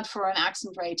a bad foreign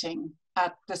accent rating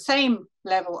at the same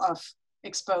level of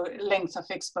length of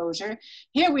exposure.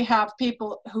 Here we have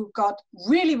people who got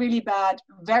really, really bad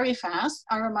very fast,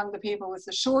 are among the people with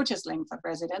the shortest length of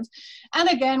residence. And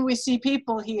again, we see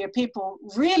people here, people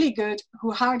really good who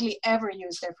hardly ever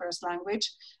use their first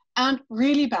language, and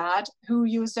really bad who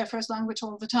use their first language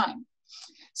all the time.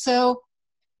 So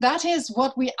that is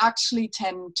what we actually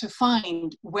tend to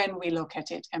find when we look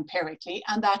at it empirically,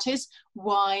 and that is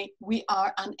why we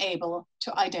are unable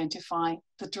to identify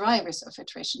the drivers of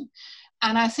attrition.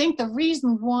 And I think the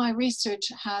reason why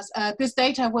research has, this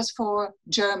data was for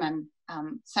German.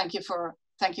 Thank you for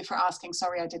asking.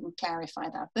 Sorry, I didn't clarify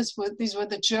that. These were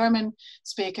the German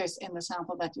speakers in the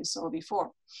sample that you saw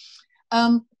before.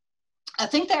 I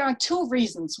think there are two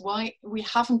reasons why we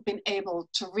haven't been able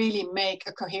to really make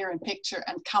a coherent picture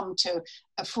and come to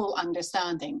a full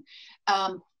understanding.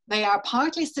 They are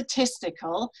partly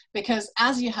statistical because,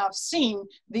 as you have seen,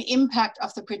 the impact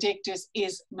of the predictors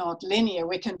is not linear.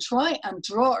 We can try and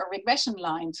draw a regression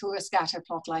line through a scatter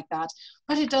plot like that,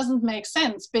 but it doesn't make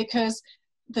sense because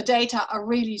the data are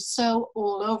really so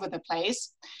all over the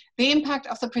place. The impact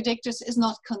of the predictors is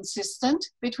not consistent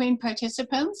between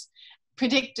participants.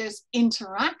 Predictors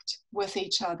interact with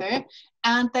each other,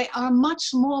 and they are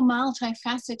much more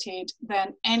multifaceted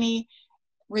than any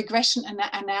regression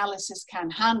analysis can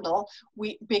handle.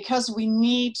 Because we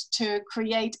need to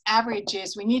create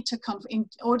averages, we need to, in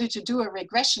order to do a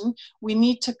regression, we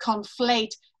need to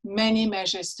conflate many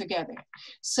measures together.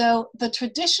 So the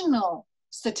traditional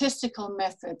statistical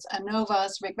methods,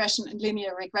 ANOVAs, regression and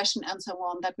linear regression and so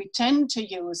on, that we tend to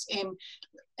use in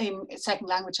second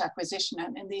language acquisition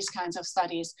and in these kinds of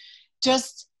studies,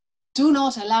 just do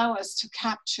not allow us to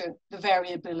capture the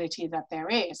variability that there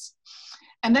is.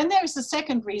 And then there is the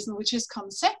second reason, which is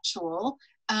conceptual,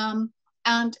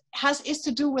 and is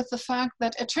to do with the fact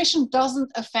that attrition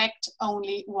doesn't affect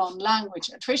only one language.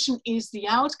 Attrition is the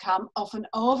outcome of an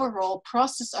overall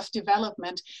process of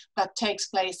development that takes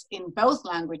place in both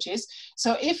languages.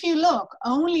 So if you look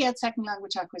only at second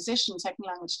language acquisition, second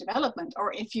language development,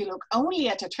 or if you look only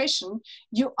at attrition,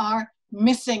 you are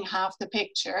missing half the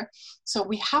picture. So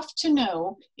we have to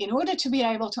know, in order to be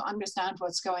able to understand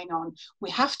what's going on, we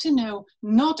have to know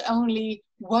not only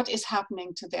what is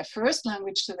happening to their first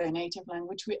language, to their native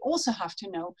language, we also have to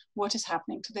know what is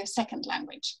happening to their second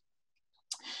language.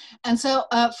 And so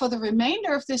for the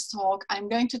remainder of this talk, I'm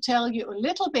going to tell you a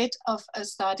little bit of a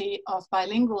study of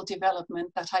bilingual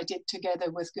development that I did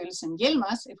together with Gülse and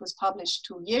Yilmaz. It was published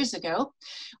 2 years ago.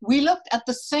 We looked at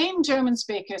the same German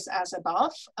speakers as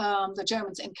above, the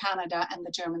Germans in Canada and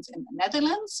the Germans in the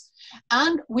Netherlands.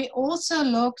 And we also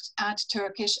looked at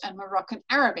Turkish and Moroccan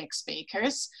Arabic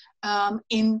speakers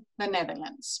in the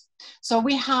Netherlands. So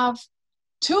we have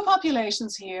two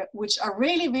populations here, which are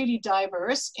really, really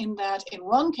diverse in that in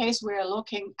one case, we're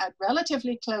looking at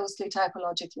relatively closely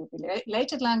typologically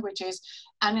related languages,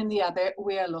 and in the other,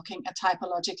 we are looking at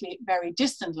typologically very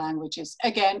distant languages.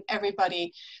 Again,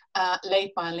 everybody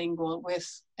late bilingual with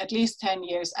at least 10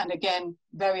 years, and again,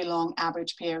 very long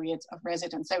average periods of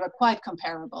residence. They were quite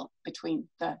comparable between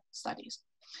the studies.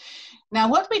 Now,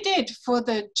 what we did for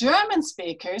the German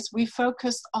speakers, we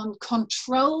focused on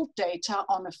controlled data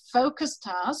on a focused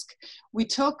task. We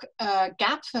took a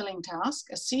gap-filling task,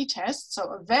 a C-test, so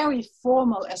a very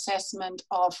formal assessment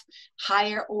of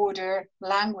higher order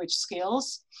language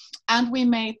skills, and we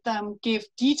made them give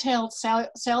detailed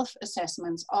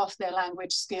self-assessments of their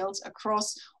language skills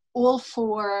across all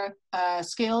 4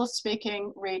 skills: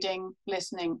 speaking, reading,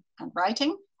 listening, and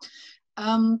writing.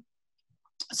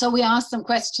 So we asked them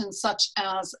questions such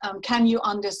as, can you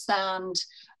understand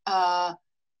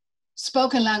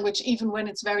spoken language even when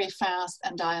it's very fast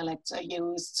and dialects are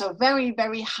used? So very,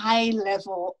 very high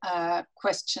level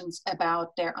questions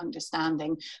about their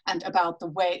understanding and about the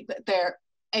way that their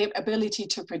ability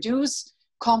to produce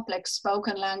complex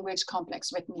spoken language,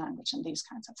 complex written language, and these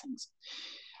kinds of things.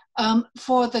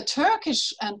 For the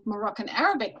Turkish and Moroccan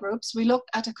Arabic groups, we looked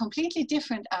at a completely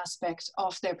different aspect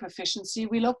of their proficiency.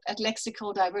 We looked at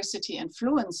lexical diversity and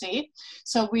fluency.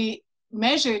 So we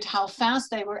measured how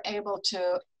fast they were able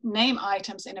to name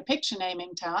items in a picture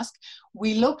naming task.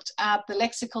 We looked at the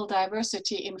lexical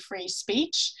diversity in free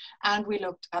speech, and we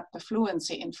looked at the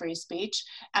fluency in free speech.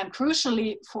 And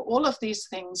crucially, for all of these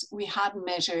things, we had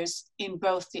measures in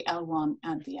both the L1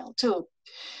 and the L2.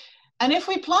 And if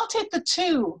we plotted the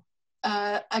two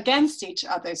against each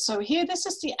other, so here this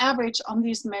is the average on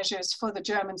these measures for the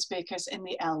German speakers in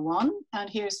the L1, and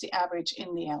here's the average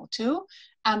in the L2,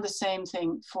 and the same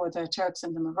thing for the Turks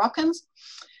and the Moroccans.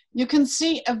 You can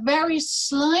see a very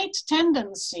slight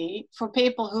tendency for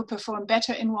people who perform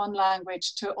better in one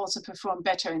language to also perform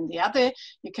better in the other.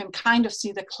 You can kind of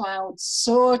see the cloud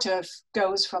sort of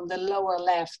goes from the lower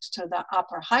left to the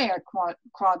upper higher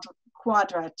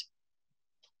quadrant,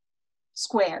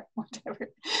 square,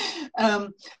 whatever,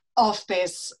 of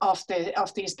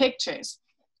these pictures.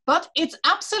 But it's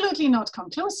absolutely not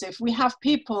conclusive. We have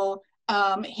people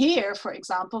here, for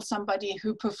example, somebody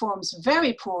who performs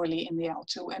very poorly in the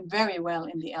L2 and very well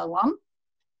in the L1.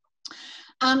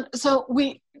 And so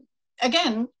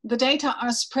again, the data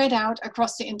are spread out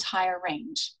across the entire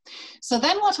range. So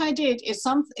then what I did is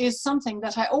something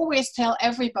that I always tell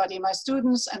everybody, my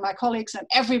students and my colleagues and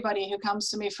everybody who comes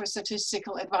to me for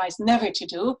statistical advice never to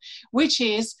do, which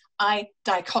is I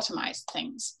dichotomized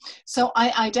things. So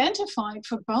I identified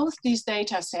for both these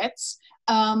data sets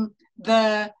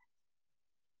the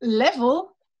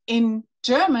level in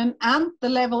German and the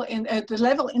level in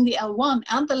the L1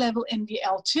 and the level in the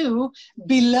L2,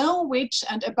 below which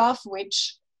and above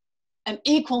which an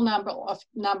equal number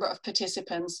of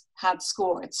participants had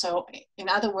scored. So in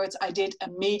other words, I did a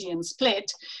median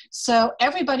split. So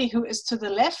everybody who is to the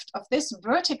left of this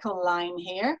vertical line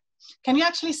here, can you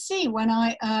actually see when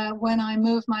I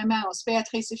move my mouse?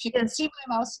 Beatrice, if you can see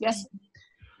my mouse, yes?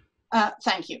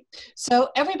 Thank you. So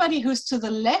everybody who's to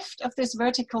the left of this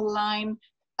vertical line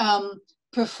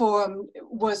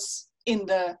was in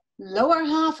the lower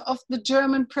half of the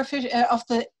German of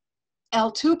the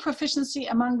L2 proficiency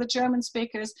among the German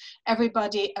speakers.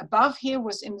 Everybody above here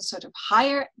was in the sort of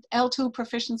higher L2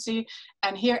 proficiency,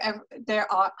 and here there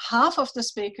are half of the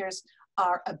speakers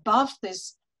are above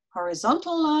this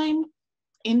horizontal line,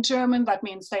 in German. That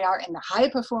means they are in the high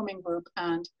performing group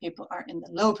and people are in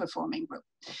the low performing group.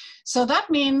 So that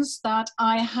means that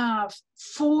I have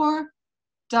 4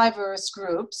 diverse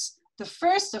groups. The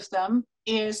first of them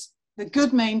is the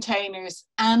good maintainers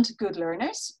and good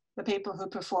learners, the people who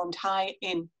performed high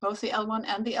in both the L1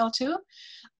 and the L2.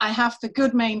 I have the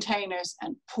good maintainers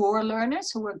and poor learners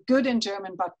who were good in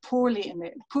German but poor in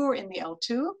the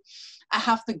L2. I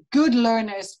have the good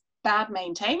learners, bad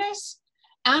maintainers,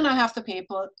 and I have the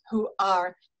people who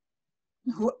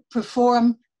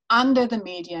perform under the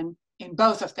median in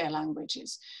both of their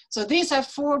languages. So these are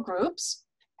 4 groups,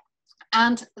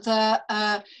 and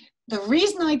the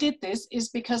reason I did this is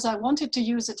because I wanted to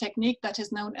use a technique that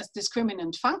is known as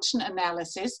discriminant function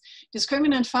analysis.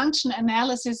 Discriminant function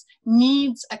analysis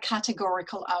needs a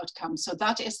categorical outcome. So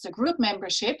that is the group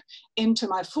membership into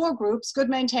my 4 groups: good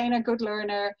maintainer, good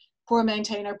learner, poor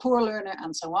maintainer, poor learner,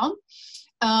 and so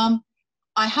on.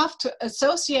 I have to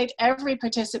associate every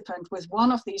participant with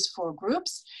one of these 4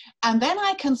 groups, and then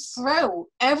I can throw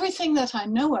everything that I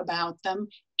know about them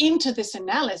into this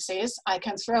analysis. I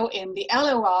can throw in the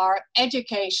LOR,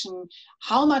 education,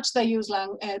 how much they use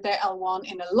their L1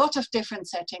 in a lot of different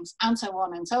settings, and so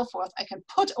on and so forth. I can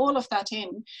put all of that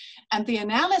in, and the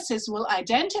analysis will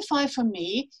identify for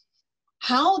me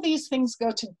how these things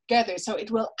go together. So it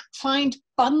will find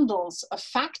bundles of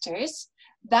factors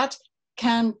that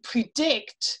can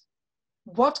predict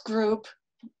what group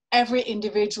every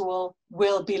individual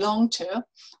will belong to,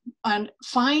 and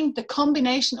find the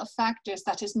combination of factors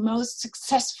that is most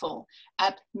successful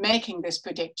at making this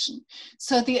prediction.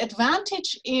 So the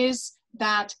advantage is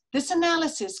that this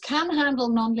analysis can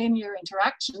handle nonlinear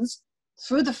interactions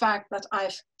through the fact that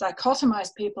I've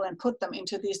dichotomized people and put them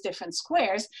into these different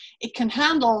squares. It can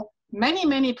handle many,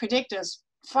 many predictors,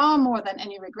 far more than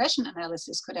any regression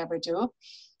analysis could ever do.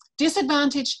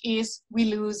 Disadvantage is we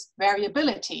lose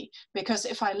variability, because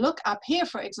if I look up here,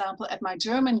 for example, at my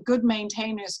German good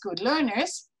maintainers, good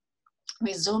learners,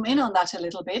 we zoom in on that a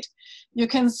little bit, you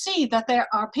can see that there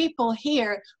are people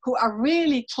here who are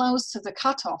really close to the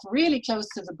cutoff, really close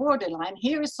to the borderline.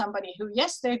 Here is somebody who,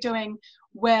 yes, they're doing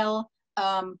well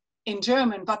in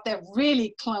German, but they're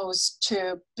really close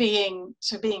to being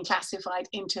classified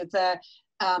into the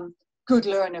good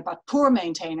learner but poor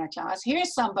maintainer class.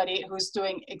 Here's somebody who's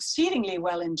doing exceedingly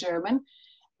well in German,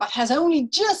 but has only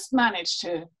just managed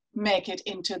to make it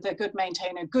into the good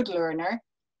maintainer, good learner,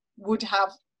 would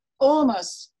have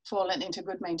almost fallen into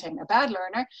good maintainer, bad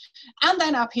learner. And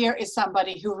then up here is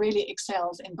somebody who really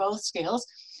excels in both skills.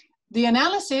 The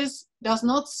analysis does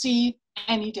not see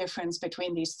any difference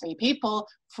between these 3 people.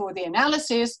 For the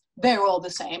analysis, they're all the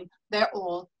same. They're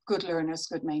all good learners,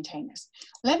 good maintainers.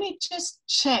 Let me just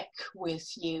check with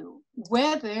you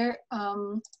whether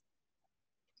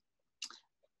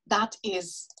that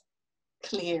is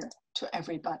clear to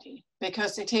everybody,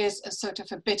 because it is a sort of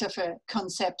a bit of a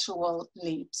conceptual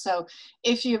leap. So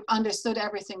if you've understood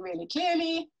everything really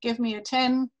clearly, give me a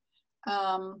 10.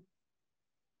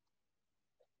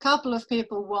 Couple of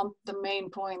people want the main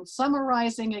point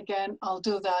summarizing again. I'll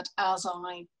do that as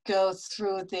I go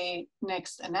through the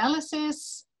next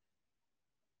analysis.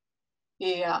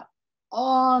 Yeah,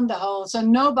 on the whole, so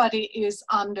nobody is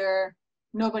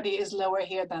lower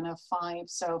here than a 5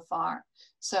 so far.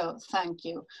 So thank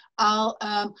you. I'll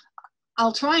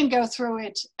try and go through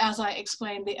it as I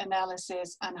explain the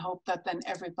analysis, and hope that then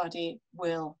everybody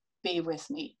will be with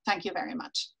me. Thank you very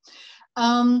much.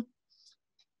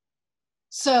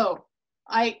 So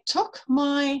I took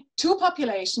my 2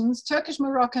 populations, Turkish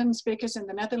Moroccan speakers in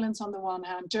the Netherlands on the one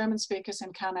hand, German speakers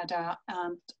in Canada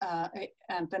and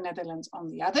the Netherlands on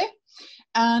the other,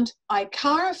 and I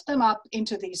carved them up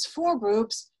into these 4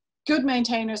 groups: good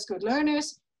maintainers, good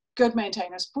learners, good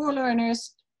maintainers, poor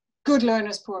learners, good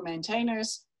learners, poor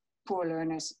maintainers, poor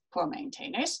learners, poor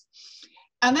maintainers.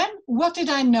 And then what did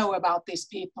I know about these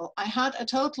people? I had a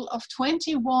total of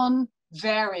 21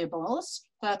 variables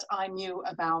that I knew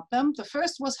about them. The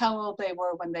first was how old they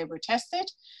were when they were tested.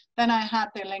 Then I had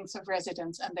their length of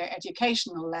residence and their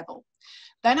educational level.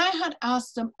 Then I had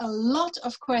asked them a lot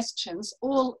of questions,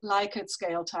 all Likert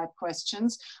scale type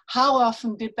questions. How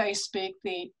often did they speak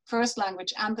the first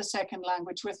language and the second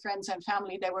language with friends and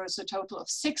family? There was a total of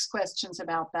 6 questions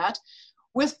about that.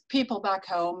 With people back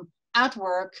home, at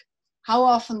work, how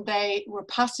often they were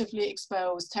passively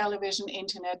exposed, television,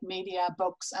 internet, media,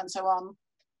 books, and so on.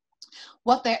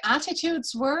 What their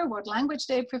attitudes were, what language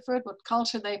they preferred, what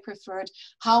culture they preferred,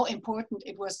 how important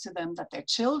it was to them that their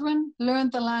children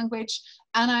learned the language.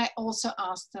 And I also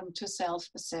asked them to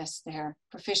self-assess their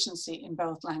proficiency in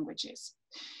both languages.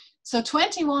 So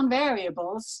 21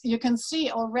 variables, you can see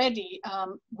already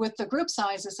with the group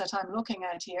sizes that I'm looking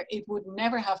at here, it would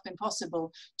never have been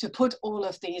possible to put all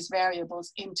of these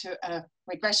variables into a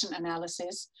regression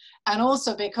analysis. And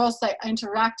also because they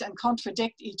interact and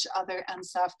contradict each other and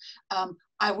stuff,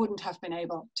 I wouldn't have been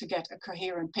able to get a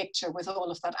coherent picture with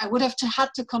all of that. I would have had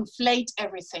to conflate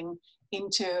everything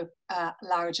into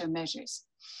larger measures.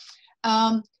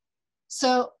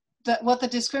 What the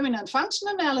discriminant function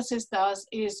analysis does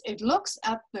is it looks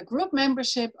at the group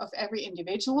membership of every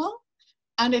individual,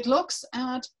 and it looks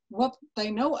at what they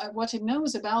know, what it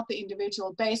knows about the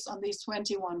individual based on these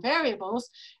 21 variables,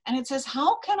 and it says,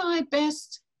 how can I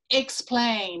best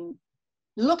explain,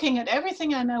 looking at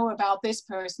everything I know about this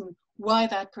person, why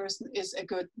that person is a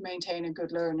good maintainer,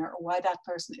 good learner, or why that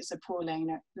person is a poor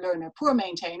learner, poor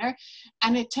maintainer.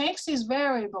 And it takes these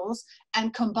variables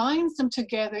and combines them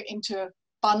together into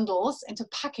bundles, into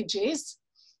packages,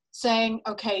 saying,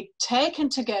 okay, taken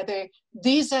together,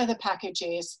 these are the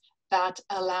packages that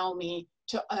allow me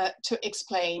to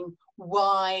explain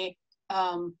why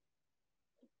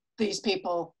these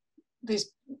people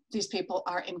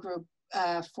are in group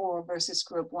 4 versus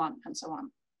group 1, and so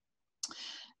on.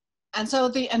 And so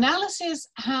the analysis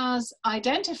has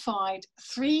identified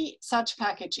 3 such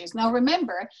packages. Now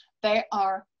remember, there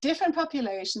are different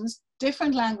populations,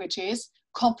 different languages,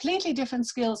 completely different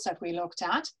skills that we looked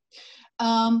at.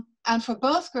 And for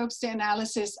both groups, the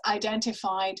analysis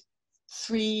identified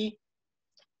 3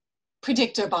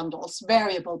 predictor bundles,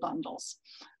 variable bundles.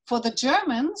 For the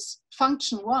Germans,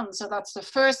 function 1, so that's the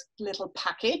first little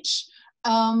package,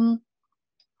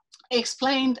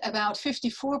 explained about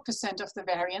 54% of the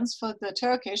variance. For the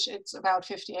Turkish, it's about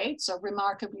 58, so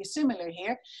remarkably similar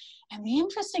here. And the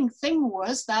interesting thing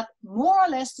was that more or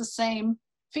less the same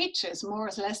features, more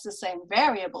or less the same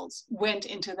variables went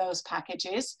into those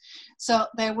packages. So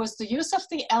there was the use of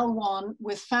the L1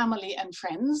 with family and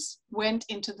friends went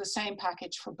into the same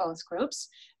package for both groups.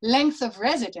 Length of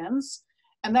residence,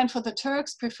 and then for the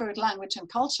Turks, preferred language and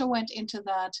culture went into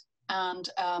that. And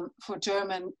for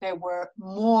German, there were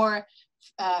more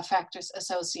factors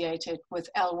associated with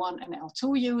L1 and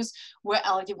L2 use, where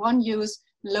L1 use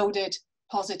loaded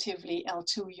positively,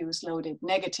 L2 use loaded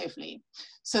negatively.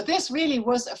 So this really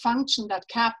was a function that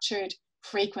captured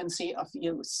frequency of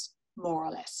use, more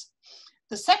or less.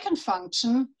 The second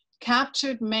function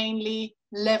captured mainly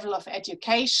level of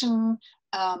education,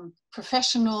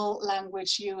 professional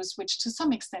language use, which to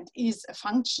some extent is a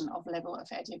function of level of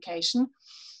education.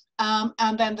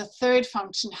 And then the third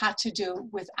function had to do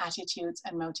with attitudes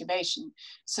and motivation.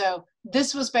 So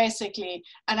this was basically,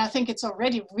 and I think it's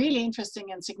already really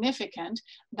interesting and significant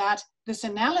that this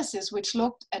analysis, which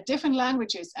looked at different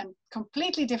languages and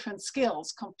completely different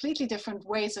skills, completely different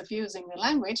ways of using the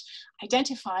language,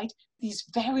 identified these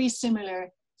very similar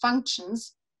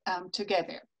functions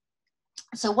together.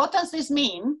 So what does this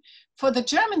mean for the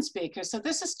German speakers? So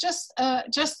this is just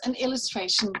an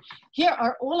illustration. Here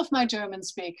are all of my German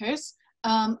speakers.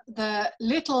 The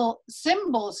little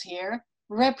symbols here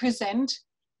represent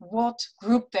what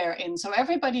group they're in. So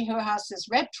everybody who has this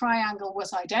red triangle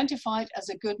was identified as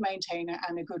a good maintainer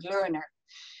and a good learner.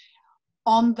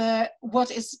 On what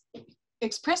is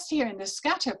expressed here in the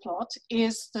scatter plot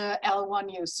is the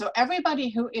L1 use. So everybody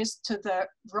who is to the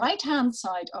right-hand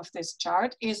side of this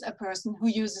chart is a person who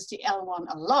uses the L1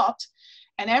 a lot,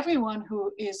 and everyone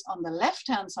who is on the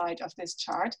left-hand side of this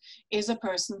chart is a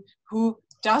person who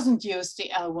doesn't use the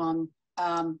L1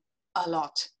 a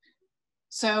lot.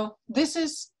 So this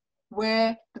is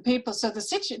where the people, so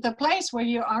the place where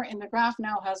you are in the graph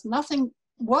now has nothing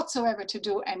whatsoever to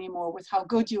do anymore with how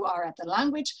good you are at the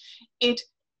language. It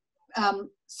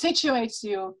situates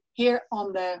you here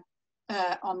on the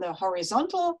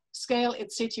horizontal scale.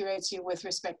 It situates you with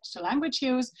respect to language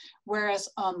use, whereas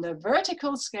on the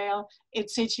vertical scale, it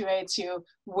situates you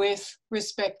with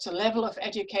respect to level of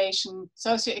education,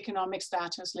 socioeconomic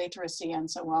status, literacy,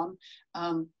 and so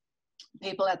on.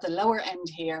 People at the lower end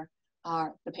here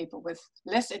are the people with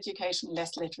less education,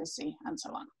 less literacy, and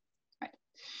so on. Right.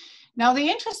 Now, the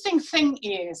interesting thing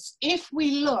is, if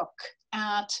we look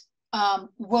at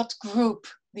what group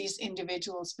these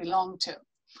individuals belong to.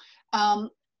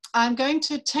 I'm going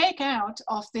to take out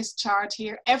of this chart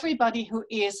here everybody who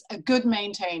is a good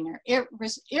maintainer,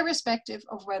 irrespective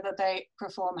of whether they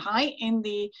perform high in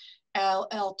the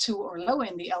L2 or low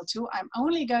in the L2. I'm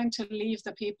only going to leave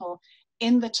the people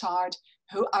in the chart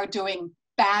who are doing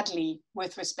badly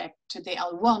with respect to the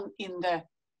L1 in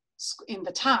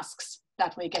the tasks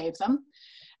that we gave them.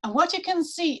 And what you can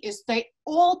see is they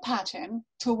all pattern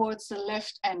towards the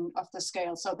left end of the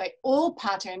scale. So they all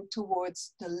pattern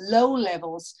towards the low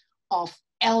levels of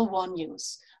L1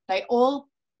 use. They all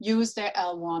use their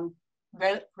L1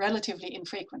 relatively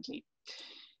infrequently.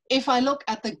 If I look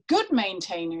at the good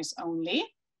maintainers only,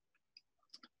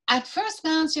 at first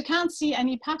glance, you can't see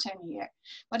any pattern here.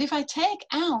 But if I take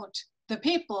out the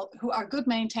people who are good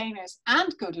maintainers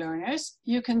and good learners,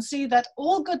 you can see that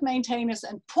all good maintainers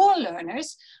and poor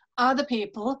learners are the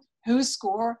people who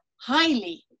score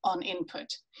highly on input.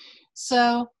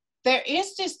 So there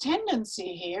is this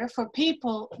tendency here for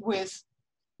people with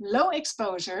low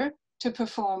exposure to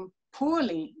perform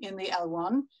poorly in the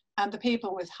L1, and the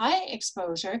people with high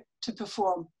exposure to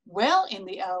perform well in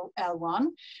the L1,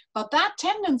 but that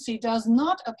tendency does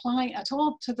not apply at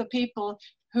all to the people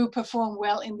who perform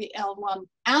well in the L1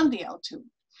 and the L2.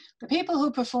 The people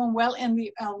who perform well in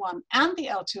the L1 and the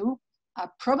L2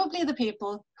 are probably the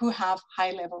people who have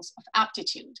high levels of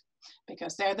aptitude,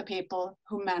 because they're the people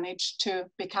who manage to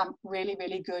become really,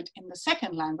 really good in the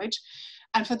second language.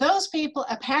 And for those people,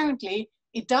 apparently,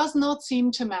 it does not seem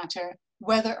to matter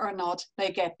whether or not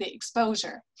they get the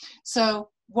exposure. So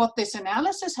what this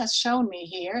analysis has shown me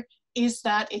here is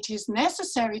that it is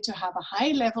necessary to have a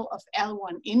high level of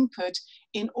L1 input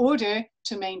in order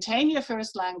to maintain your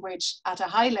first language at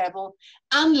a high level.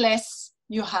 Unless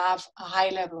you have a high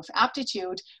level of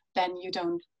aptitude, then you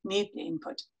don't need the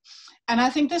input. And I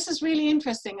think this is really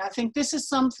interesting. I think this is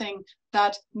something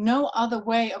that no other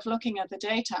way of looking at the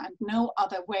data and no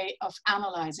other way of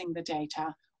analyzing the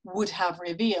data would have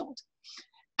revealed.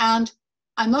 And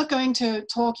I'm not going to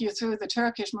talk you through the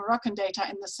Turkish Moroccan data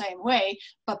in the same way,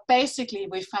 but basically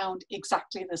we found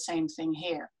exactly the same thing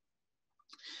here.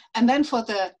 And then for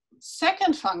the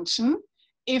second function,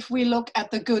 if we look at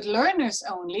the good learners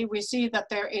only, we see that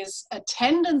there is a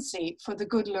tendency for the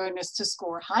good learners to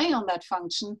score high on that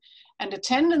function and a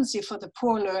tendency for the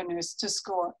poor learners to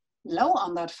score low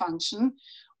on that function,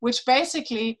 which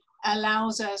basically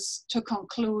allows us to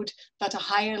conclude that a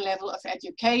higher level of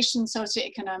education,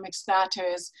 socioeconomic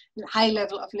status, high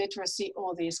level of literacy,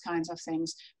 all these kinds of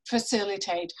things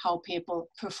facilitate how people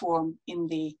perform in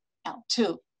the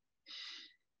L2.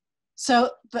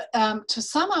 So to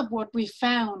sum up what we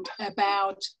found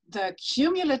about the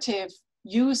cumulative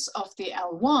use of the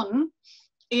L1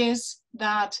 is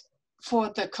that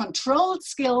for the controlled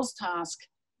skills task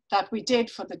that we did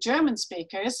for the German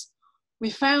speakers, we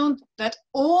found that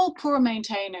all poor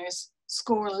maintainers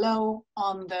score low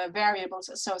on the variables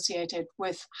associated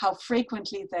with how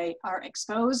frequently they are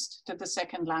exposed to the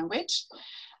second language,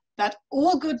 that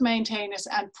all good maintainers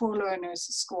and poor learners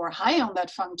score high on that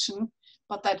function,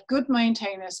 but that good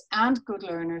maintainers and good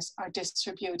learners are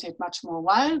distributed much more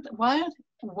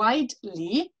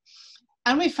widely.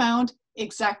 And we found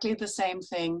exactly the same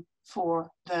thing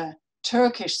for the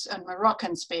Turkish and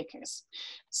Moroccan speakers.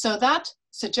 So that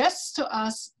suggests to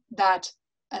us that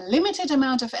a limited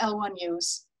amount of L1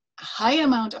 use, a high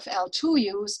amount of L2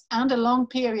 use, and a long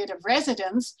period of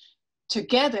residence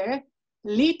together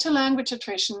lead to language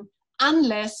attrition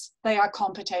unless they are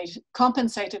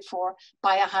compensated for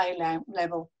by a high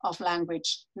level of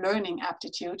language learning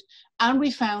aptitude. And we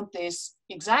found this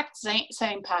exact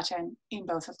same pattern in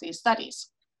both of these studies.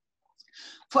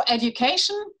 For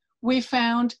education, we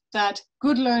found that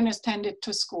good learners tended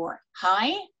to score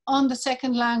high on the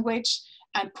second language,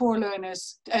 and poor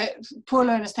learners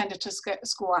tended to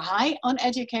score high on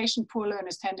education, poor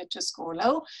learners tended to score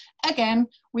low. Again,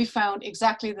 we found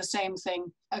exactly the same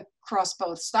thing across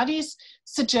both studies,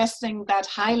 suggesting that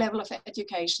high level of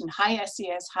education, high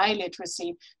SES, high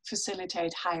literacy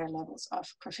facilitate higher levels of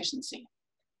proficiency.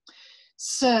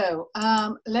 So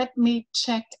let me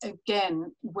check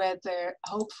again whether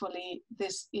hopefully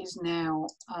this is now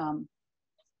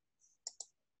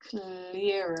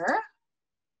clearer.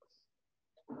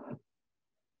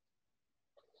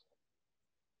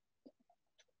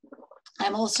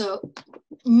 I'm also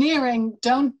nearing,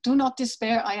 do not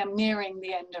despair, I am nearing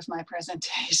the end of my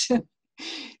presentation.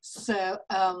 So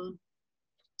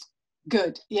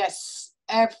good, yes,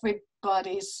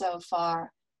 everybody so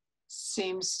far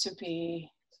seems to be,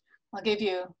 I'll give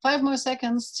you 5 more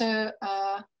seconds to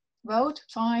vote.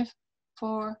 5,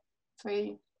 4,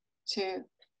 3, 2,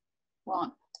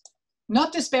 1.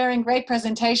 Not despairing, great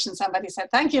presentation, somebody said.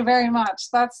 Thank you very much.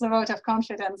 That's the vote of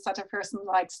confidence that a person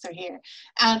likes to hear.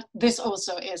 And this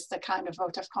also is the kind of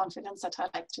vote of confidence that I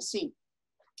like to see.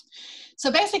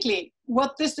 So basically,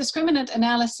 what this discriminant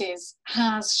analysis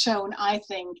has shown, I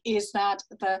think, is that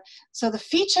the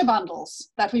feature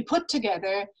bundles that we put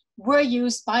together were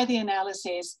used by the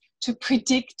analysis to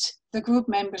predict the group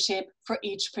membership for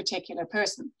each particular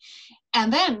person.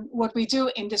 And then what we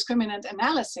do in discriminant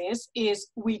analysis is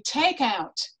we take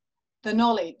out the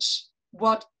knowledge,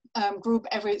 what group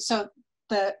so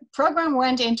the program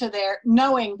went into there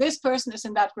knowing this person is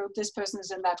in that group, this person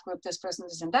is in that group, this person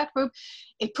is in that group.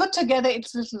 It put together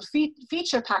its little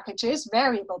feature packages,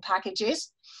 variable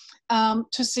packages,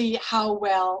 to see how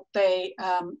well they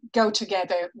go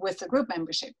together with the group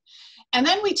membership. And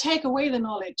then we take away the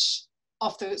knowledge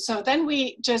of the, so then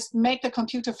we just make the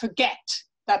computer forget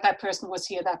that that person was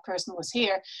here, that person was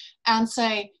here, and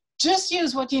say, just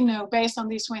use what you know based on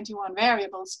these 21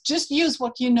 variables, just use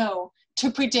what you know to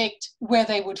predict where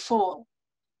they would fall.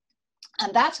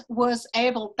 And that was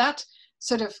able, that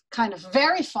sort of kind of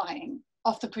verifying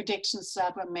of the predictions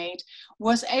that were made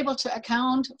was able to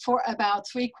account for about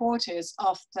 3/4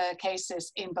 of the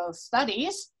cases in both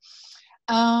studies.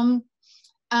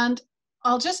 And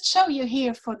I'll just show you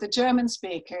here for the German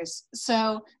speakers.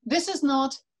 So this is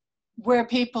not where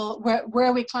people,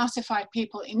 where we classified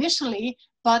people initially,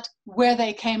 but where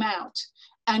they came out.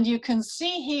 And you can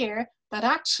see here that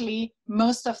actually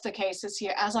most of the cases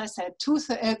here, as I said,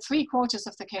 3/4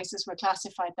 of the cases were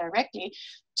classified directly.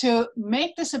 To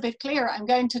make this a bit clearer, I'm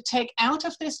going to take out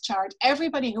of this chart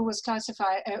everybody who was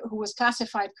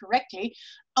classified correctly,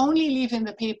 only leaving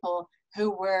the people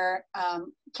who were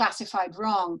classified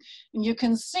wrong. And you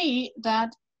can see that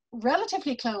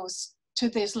relatively close to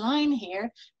this line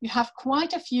here, you have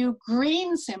quite a few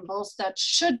green symbols that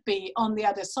should be on the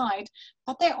other side,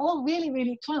 but they're all really,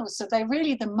 really close. So they're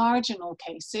really the marginal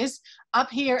cases. Up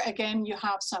here, again, you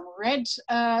have some red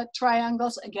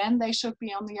triangles. Again, they should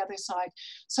be on the other side.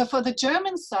 So for the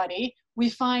German study, we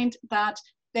find that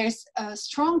there's a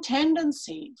strong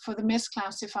tendency for the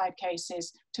misclassified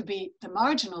cases to be the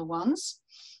marginal ones.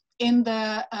 In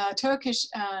the Turkish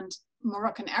and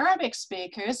Moroccan Arabic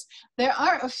speakers, there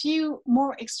are a few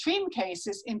more extreme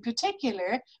cases. In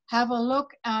particular, have a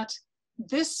look at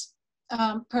this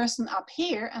person up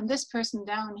here and this person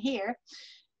down here.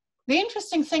 The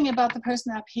interesting thing about the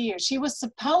person up here, she was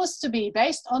supposed to be,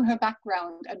 based on her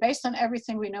background and based on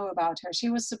everything we know about her, she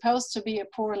was supposed to be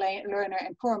a poor learner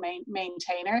and poor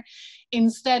maintainer.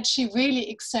 Instead, she really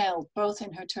excelled both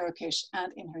in her Turkish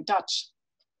and in her Dutch.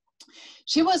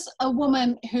 She was a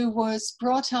woman who was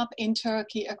brought up in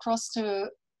Turkey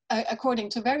according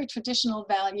to very traditional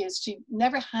values. She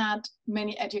never had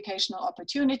many educational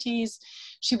opportunities.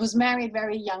 She was married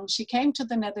very young. She came to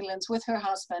the Netherlands with her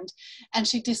husband, and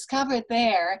she discovered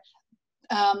there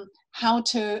how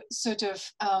to sort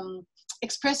of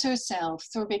express herself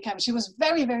through she was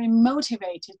very, very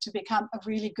motivated to become a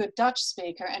really good Dutch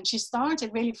speaker. And she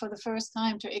started really for the first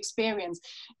time to experience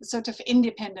a sort of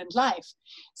independent life.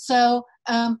 So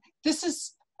this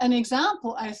is an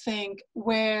example, I think,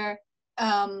 where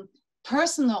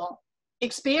personal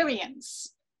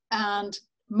experience and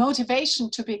motivation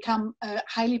to become a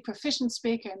highly proficient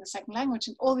speaker in the second language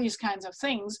and all these kinds of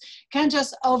things can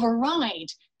just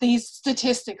override these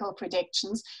statistical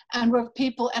predictions. And where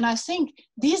people, and I think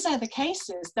these are the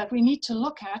cases that we need to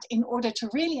look at in order to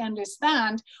really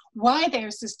understand why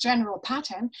there's this general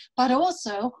pattern, but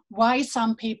also why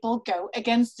some people go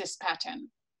against this pattern.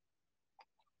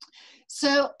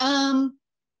 So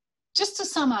just to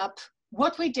sum up,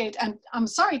 what we did, and I'm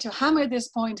sorry to hammer this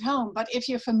point home, but if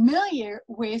you're familiar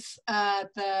with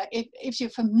if you're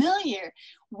familiar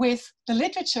with the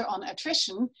literature on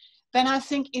attrition, then I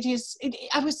think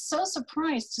I was so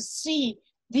surprised to see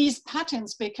these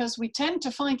patterns, because we tend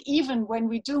to find, even when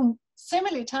we do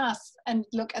similar tasks and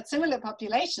look at similar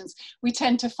populations, we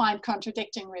tend to find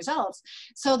contradicting results.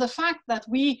 So the fact that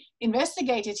we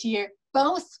investigated here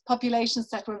both populations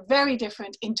that were very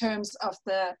different in terms of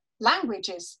the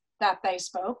languages that they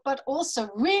spoke, but also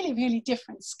really, really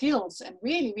different skills and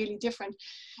really, really different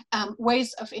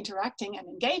ways of interacting and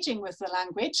engaging with the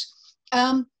language.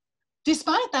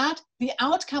 Despite that, the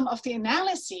outcome of the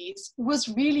analyses was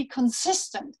really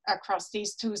consistent across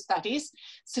these two studies,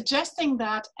 suggesting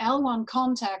that L1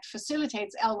 contact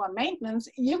facilitates L1 maintenance.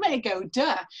 You may go,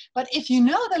 duh, but if you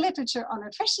know the literature on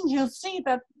attrition, you'll see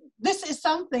that this is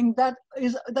something that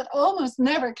almost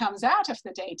never comes out of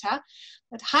the data,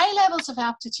 that high levels of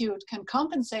aptitude can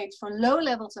compensate for low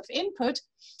levels of input,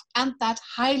 and that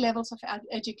high levels of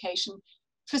education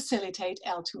facilitate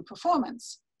L2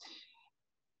 performance.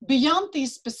 Beyond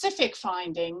these specific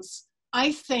findings,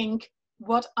 I think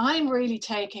what I'm really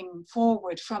taking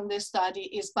forward from this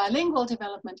study is bilingual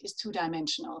development is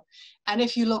two-dimensional. And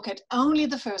if you look at only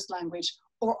the first language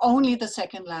or only the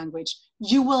second language,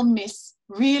 you will miss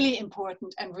really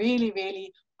important and really,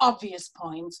 really obvious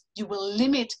points. You will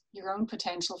limit your own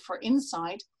potential for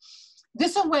insight.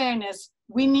 This awareness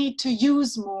we need to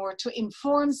use more to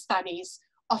inform studies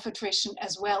of attrition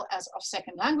as well as of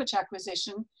second language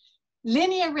acquisition.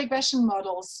 Linear regression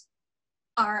models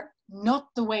are not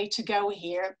the way to go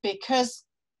here, because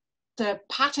the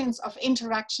patterns of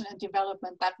interaction and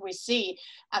development that we see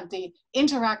and the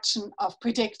interaction of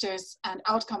predictors and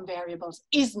outcome variables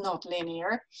is not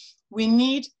linear. We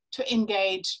need to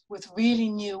engage with really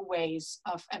new ways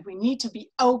of, and we need to be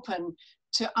open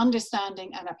to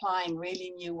understanding and applying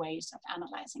really new ways of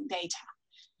analyzing data.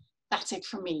 That's it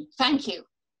for me. Thank you.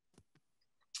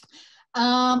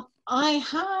 I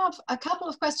have a couple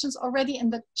of questions already in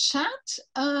the chat.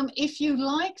 If you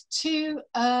like to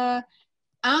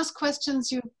ask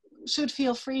questions, you should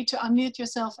feel free to unmute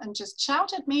yourself and just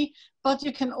shout at me, but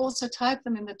you can also type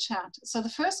them in the chat. So the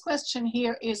first question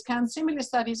here is, can similar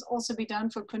studies also be done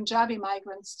for Punjabi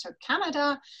migrants to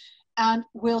Canada? And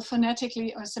will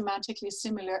phonetically or semantically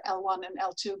similar L1 and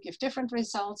L2 give different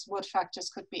results? What factors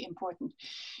could be important?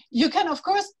 You can, of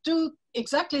course, do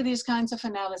exactly these kinds of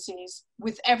analyses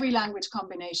with every language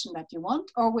combination that you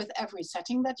want, or with every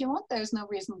setting that you want. There's no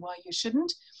reason why you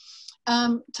shouldn't.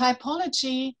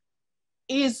 Typology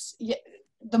is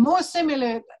the more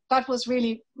similar, that was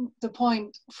really the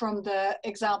point from the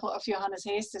example of Johannes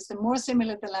Heestes, the more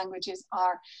similar the languages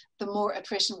are, the more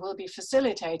attrition will be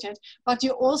facilitated. But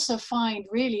you also find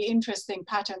really interesting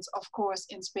patterns, of course,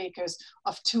 in speakers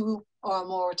of 2 or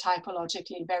more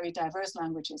typologically very diverse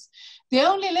languages. The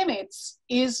only limits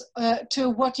is to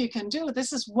what you can do.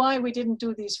 This is why we didn't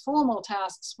do these formal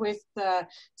tasks with the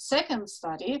second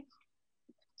study,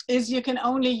 is you can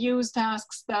only use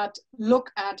tasks that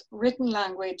look at written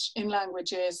language in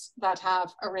languages that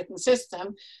have a written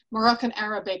system. Moroccan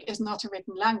Arabic is not a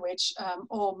written language.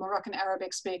 All Moroccan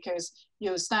Arabic speakers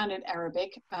use standard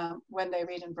Arabic when they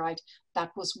read and write.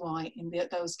 That was why in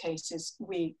those cases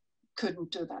we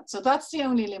couldn't do that. So that's the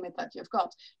only limit that you've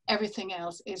got. Everything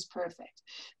else is perfect.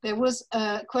 There was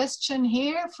a question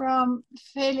here from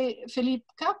Philippe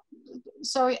Cap.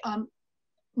 Sorry,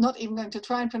 not even going to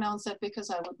try and pronounce that because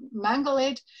I would mangle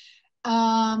it.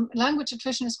 Language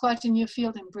attrition is quite a new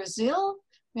field in Brazil.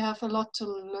 We have a lot to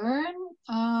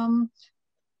learn.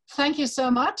 Thank you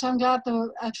so much. I'm glad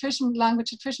the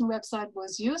language attrition website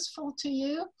was useful to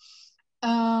you.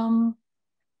 And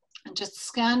just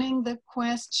scanning the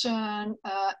question.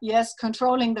 Yes,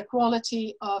 controlling the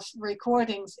quality of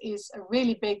recordings is a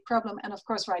really big problem. And of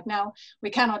course, right now, we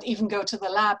cannot even go to the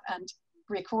lab and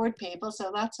record people, so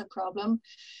that's a problem.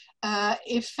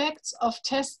 Effects of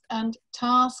test and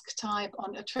task type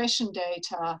on attrition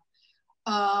data.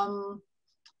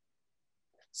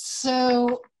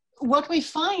 So what we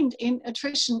find in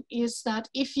attrition is that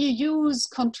if you use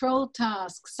control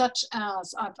tasks such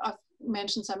as, I've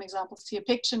mentioned some examples here,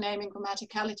 picture naming,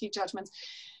 grammaticality judgments,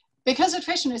 because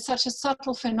attrition is such a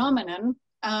subtle phenomenon,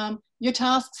 your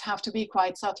tasks have to be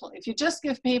quite subtle. If you just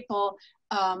give people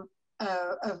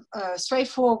a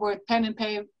straightforward pen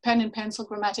and pencil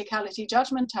grammaticality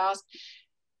judgment task,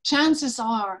 chances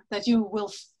are that you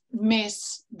will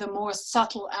miss the more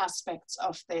subtle aspects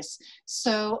of this.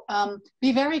 So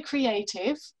be very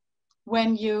creative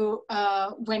when you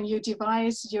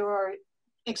devise your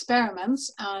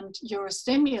experiments and your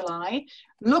stimuli.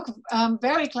 Look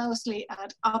very closely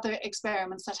at other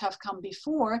experiments that have come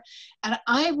before, and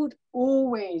I would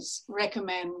always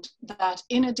recommend that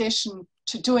in addition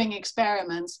to doing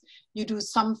experiments, you do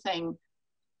something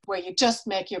where you just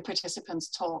make your participants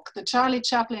talk. The Charlie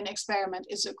Chaplin experiment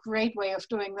is a great way of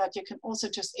doing that. You can also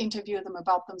just interview them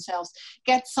about themselves.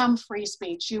 Get some free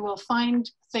speech. You will find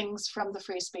things from the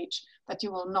free speech that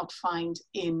you will not find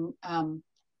in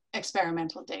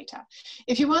experimental data.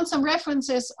 If you want some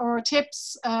references or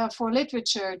tips for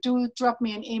literature, do drop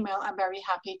me an email. I'm very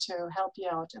happy to help you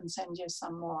out and send you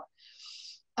some more.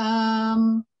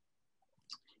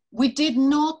 We did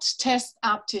not test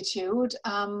aptitude.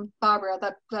 Barbara,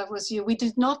 that was you. We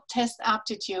did not test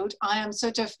aptitude. I am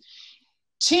sort of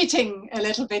cheating a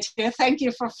little bit here. Thank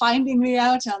you for finding me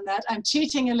out on that. I'm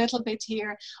cheating a little bit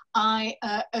here. I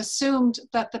assumed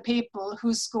that the people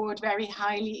who scored very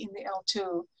highly in the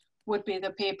L2 would be the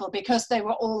people, because they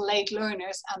were all late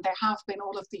learners, and there have been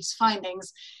all of these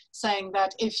findings saying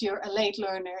that if you're a late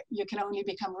learner, you can only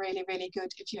become really, really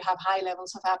good if you have high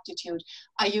levels of aptitude.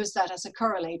 I use that as a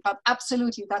correlate, but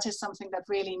absolutely that is something that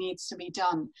really needs to be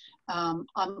done. I'm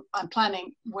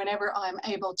planning, whenever I'm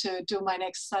able to do my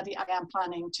next study, I am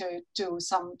planning to do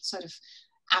some sort of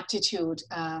aptitude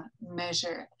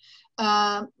measure.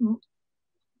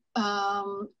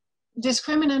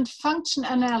 Discriminant function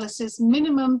analysis,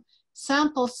 minimum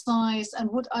sample size, and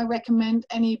would I recommend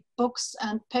any books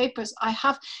and papers? I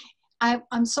have,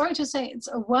 I'm sorry to say it's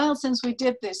a while since we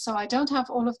did this, so I don't have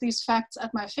all of these facts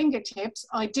at my fingertips.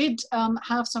 I did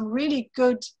have some really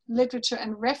good literature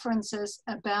and references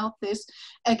about this.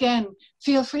 Again,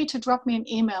 feel free to drop me an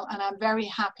email and I'm very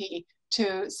happy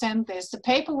to send this. The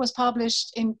paper was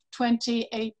published in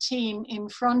 2018 in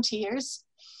Frontiers.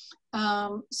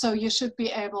 So you should be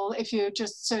able, if you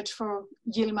just search for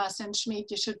Yilmaz and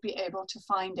Schmidt, you should be able to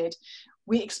find it.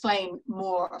 We explain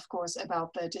more, of course,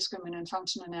 about the discriminant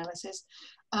function analysis.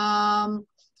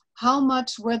 How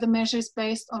much were the measures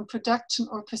based on production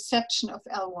or perception of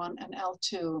L1 and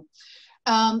L2?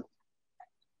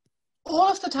 All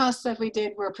of the tasks that we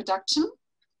did were production,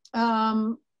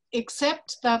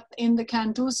 except that in the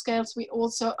can-do scales, we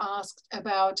also asked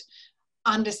about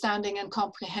understanding and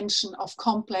comprehension of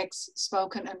complex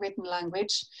spoken and written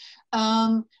language.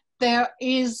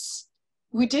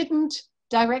 We didn't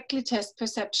directly test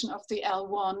perception of the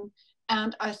L1,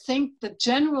 and I think the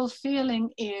general feeling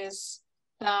is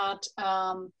that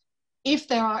if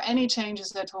there are any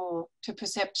changes at all to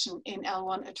perception in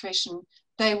L1 attrition,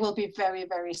 they will be very,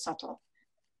 very subtle.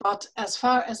 But as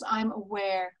far as I'm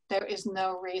aware, there is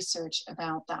no research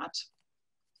about that.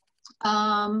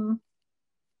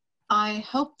 I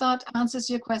hope that answers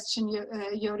your question,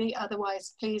 Yuri.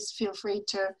 Otherwise, please feel free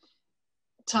to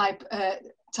type a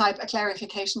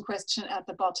clarification question at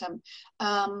the bottom.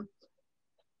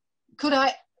 Could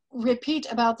I repeat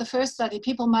about the first study?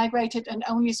 People migrated and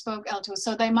only spoke L2.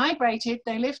 So they migrated,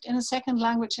 they lived in a second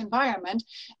language environment,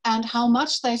 and how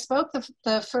much they spoke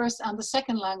the first and the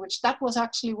second language, that was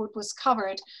actually what was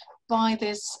covered by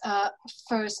this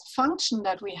first function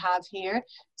that we have here.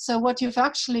 So what you've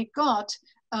actually got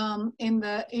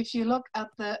if you look at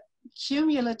the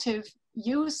cumulative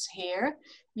use here,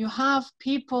 you have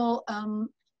people,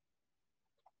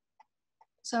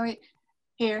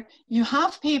 you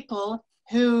have people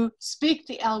who speak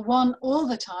the L1 all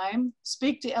the time,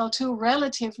 speak the L2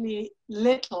 relatively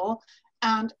little,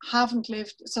 and haven't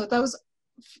lived. So those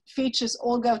features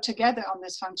all go together on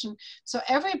this function. So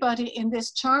everybody in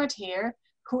this chart here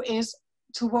who is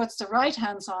towards the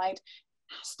right-hand side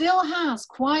still has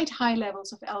quite high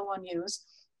levels of L1 use.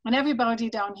 And everybody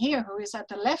down here who is at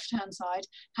the left-hand side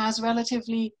has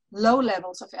relatively low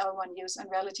levels of L1 use and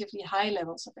relatively high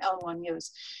levels of L1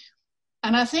 use.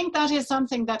 And I think that is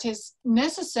something that is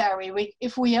necessary.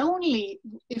 If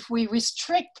we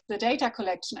restrict the data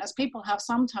collection, as people have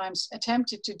sometimes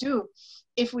attempted to do,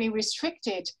 if we restrict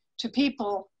it to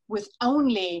people with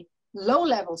only low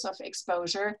levels of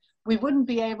exposure, we wouldn't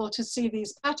be able to see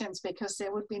these patterns because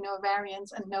there would be no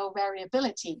variance and no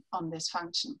variability on this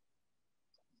function.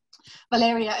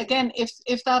 Valeria, again,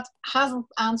 if that hasn't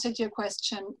answered your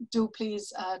question, do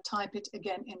please type it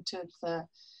again into the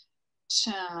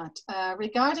chat.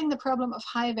 Regarding the problem of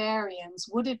high variance,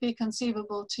 would it be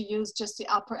conceivable to use just the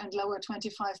upper and lower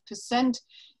 25%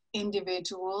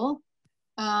 individual?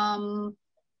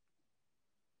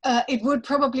 It would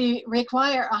probably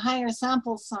require a higher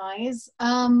sample size.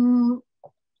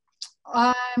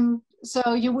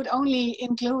 So you would only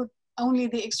include only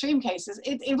the extreme cases.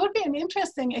 It would be an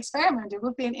interesting experiment. It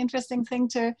would be an interesting thing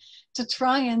to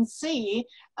try and see.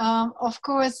 Of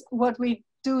course, what we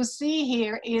do see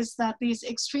here is that these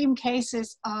extreme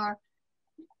cases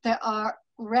there are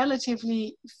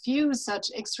relatively few such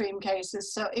extreme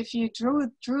cases. So if you drew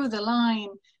the line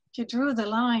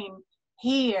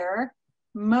here,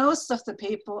 most of the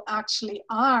people actually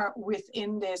are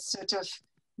within this sort of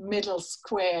middle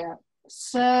square.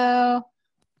 So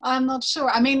I'm not sure.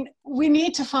 I mean, we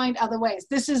need to find other ways.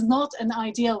 This is not an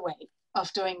ideal way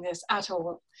of doing this at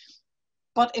all,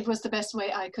 but it was the best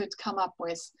way I could come up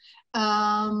with.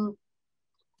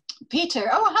 Peter,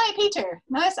 oh, hi, Peter.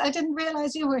 Nice, I didn't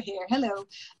realize you were here. Hello.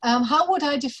 How would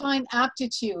I define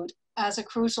aptitude as a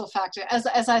crucial factor? As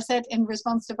I said in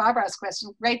response to Barbara's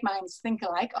question, great minds think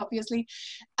alike, obviously.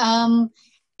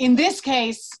 In this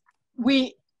case,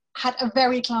 we had a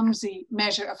very clumsy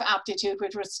measure of aptitude,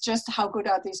 which was just how good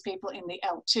are these people in the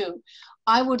L2.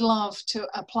 I would love to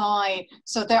apply,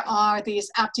 so there are these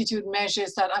aptitude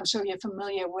measures that I'm sure you're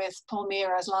familiar with,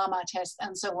 Palmyra's Llama test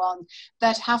and so on,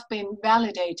 that have been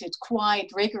validated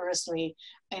quite rigorously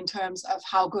in terms of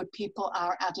how good people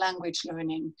are at language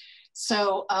learning.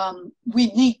 So we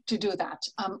need to do that.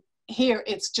 Here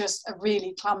it's just a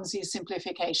really clumsy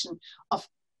simplification of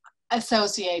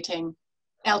associating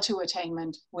L2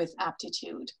 attainment with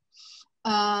aptitude.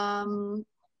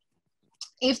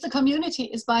 If the community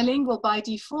is bilingual by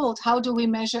default, how do we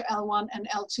measure L1 and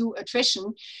L2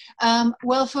 attrition?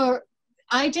 Well,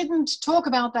 I didn't talk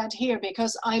about that here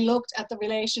because I looked at the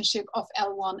relationship of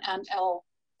L1 and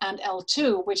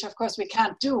L2, which of course we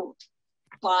can't do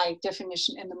by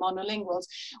definition in the monolinguals.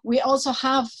 We also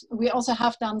have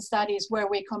done studies where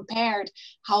we compared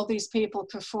how these people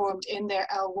performed in their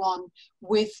L1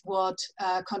 with what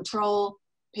control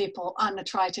people,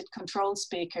 unattrited control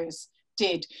speakers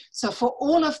did. So for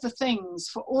all of the things,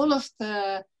 for all of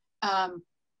the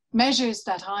measures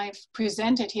that I've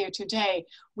presented here today,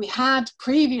 we had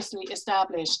previously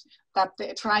established that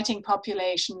the attriting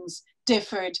populations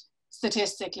differed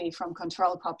statistically from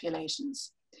control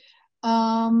populations.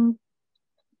 Thank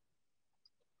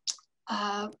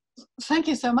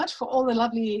you so much for all the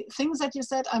lovely things that you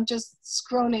said. I'm just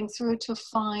scrolling through to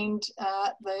find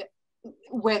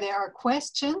where there are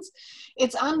questions.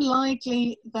 It's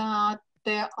unlikely that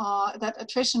that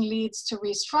attrition leads to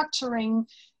restructuring.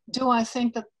 Do I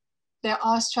think that there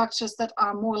are structures that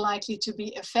are more likely to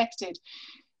be affected?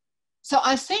 So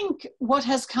I think what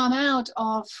has come out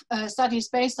of studies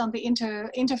based on the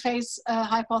interface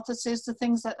hypothesis, the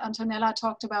things that Antonella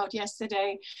talked about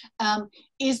yesterday,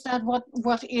 is that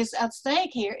what is at stake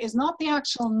here is not the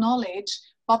actual knowledge,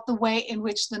 but the way in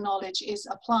which the knowledge is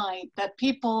applied. That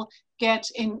people get,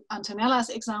 in Antonella's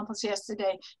examples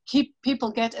yesterday,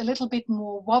 people get a little bit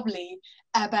more wobbly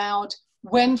about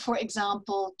when, for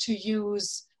example, to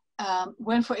use a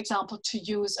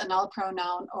null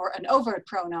pronoun or an overt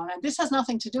pronoun. And this has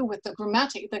nothing to do with the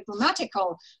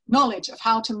grammatical knowledge of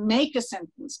how to make a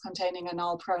sentence containing a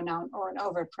null pronoun or an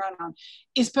overt pronoun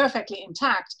is perfectly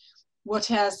intact. What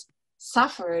has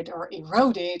suffered or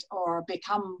eroded or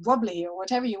become wobbly or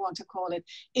whatever you want to call it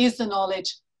is the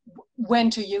knowledge when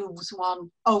to use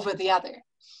one over the other.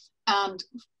 And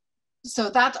so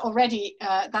that already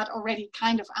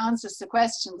kind of answers the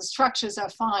question. The structures are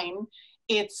fine.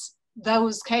 It's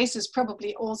those cases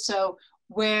probably also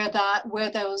where the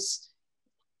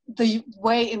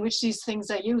way in which these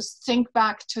things are used. Think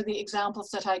back to the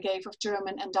examples that I gave of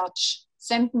German and Dutch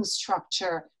sentence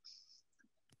structure,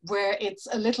 where it's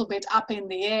a little bit up in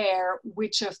the air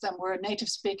which of them, where native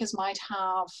speakers might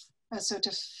have a sort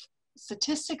of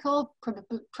statistical,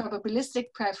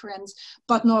 probabilistic preference,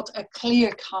 but not a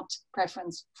clear-cut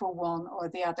preference for one or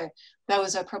the other.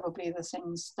 Those are probably the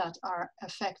things that are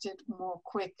affected more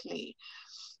quickly.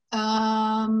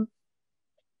 I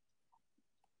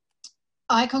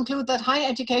conclude that higher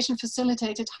education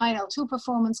facilitated high L2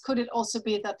 performance. Could it also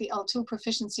be that the L2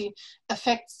 proficiency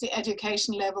affects the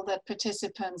education level that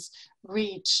participants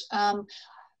reach?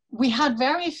 We had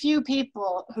very few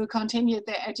people who continued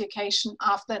their education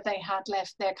after they had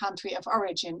left their country of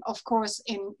origin. Of course,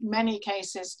 in many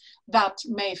cases, that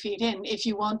may feed in. If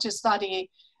you want to study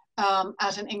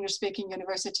at an English-speaking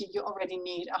university, you already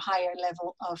need a higher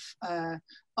level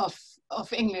of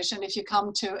English. And if you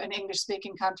come to an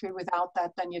English-speaking country without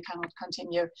that, then you cannot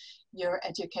continue your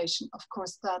education. Of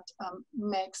course, that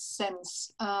makes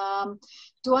sense.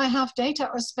 Do I have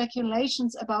data or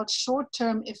speculations about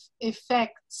short-term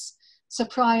effects,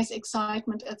 surprise,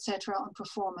 excitement, etc., on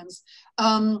performance?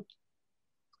 I'm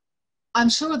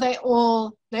sure they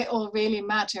all really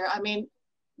matter. I mean,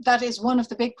 that is one of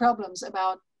the big problems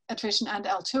about attrition and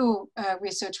L2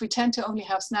 research. We tend to only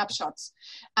have snapshots.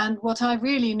 And what I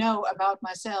really know about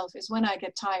myself is when I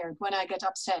get tired, when I get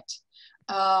upset,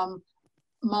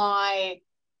 my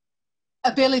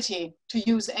ability to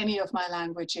use any of my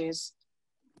languages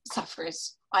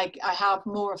suffers. I have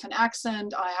more of an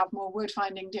accent, I have more word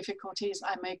finding difficulties,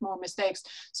 I make more mistakes.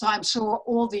 So I'm sure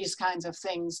all these kinds of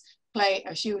things play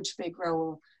a huge, big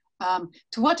role.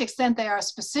 To what extent they are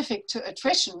specific to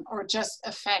attrition or just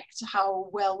affect how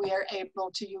well we are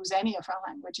able to use any of our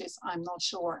languages, I'm not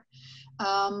sure.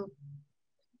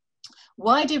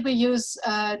 Why did we use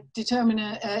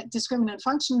discriminant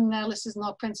function analysis,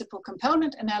 not principal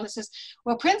component analysis?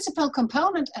 Well, principal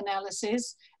component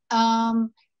analysis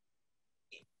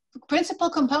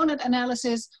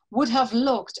would have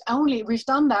looked only, we've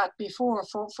done that before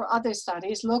for other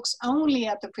studies, looks only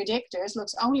at the predictors,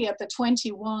 looks only at the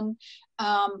 21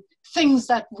 things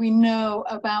that we know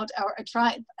about our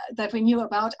attritus,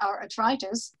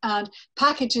 and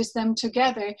packages them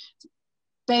together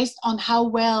based on how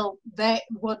well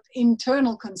what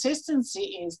internal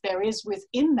consistency there is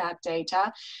within that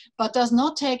data, but does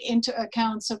not take into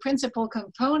account. So principal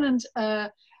component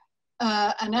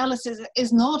analysis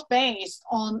is not based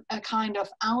on a kind of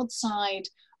outside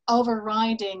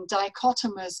overriding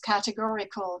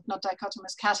categorical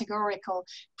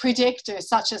predictor,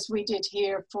 such as we did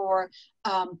here for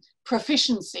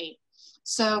proficiency.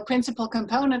 So principal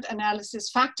component analysis,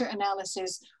 factor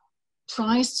analysis,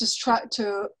 tries to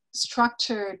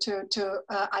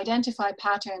identify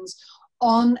patterns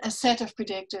on a set of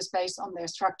predictors based on their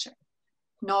structure,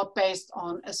 not based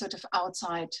on a sort of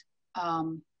outside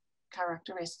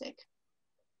characteristic.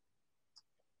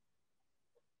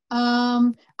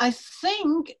 I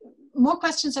think more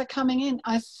questions are coming in.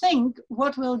 I think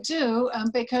what we'll do,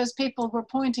 because people were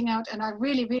pointing out, and I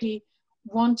really, really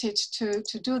wanted to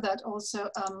do that also.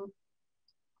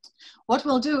 What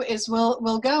we'll do is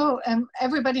we'll go, and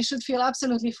everybody should feel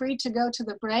absolutely free to go to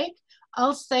the break.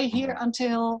 I'll stay here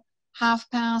until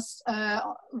past,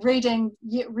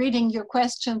 reading your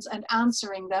questions and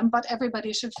answering them, but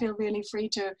everybody should feel really free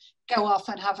to go off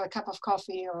and have a cup of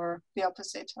coffee or the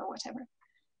opposite or whatever.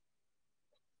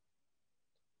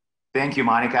 Thank you,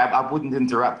 Monika. I wouldn't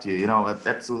interrupt you, you know,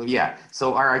 absolutely, yeah.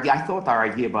 So our idea, I thought our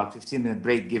idea about 15-minute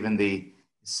break, given the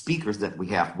speakers that we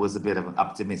have, was a bit of an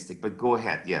optimistic, but go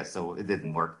ahead, yeah, so it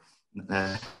didn't work.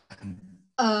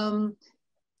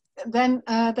 Then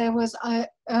there was,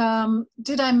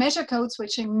 did I measure code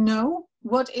switching? No.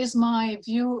 What is my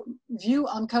view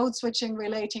on code switching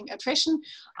relating attrition?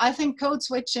 I think code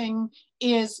switching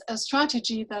is a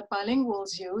strategy that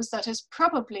bilinguals use that is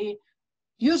probably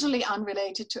usually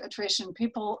unrelated to attrition.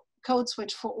 People code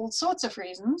switch for all sorts of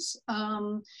reasons,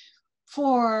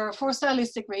 for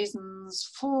stylistic reasons,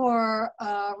 for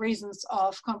reasons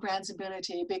of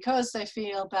comprehensibility, because they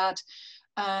feel that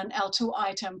an L2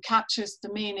 item captures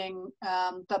the meaning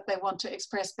that they want to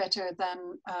express better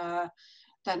than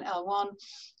L1.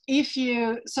 If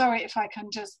you, sorry if I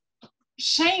can just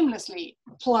shamelessly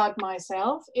plug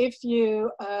myself, if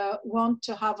you want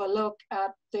to have a look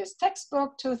at this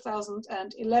textbook,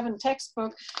 2011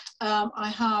 textbook,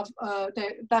 I have,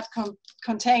 that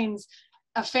contains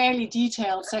a fairly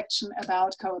detailed section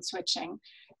about code switching,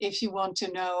 if you want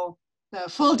to know the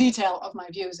full detail of my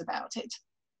views about it.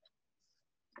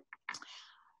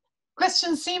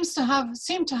 Questions seem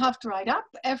to have dried up.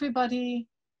 Everybody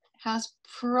has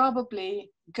probably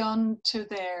gone to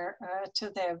their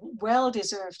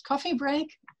well-deserved coffee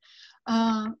break.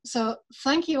 So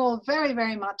thank you all very,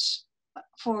 very much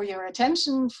for your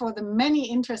attention, for the many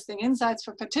interesting insights,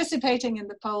 for participating in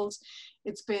the polls.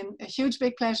 It's been a huge,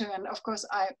 big pleasure. And of course,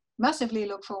 I massively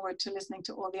look forward to listening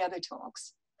to all the other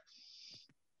talks.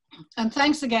 And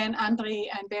thanks again, André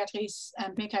and Beatrice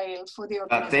and Michael, for the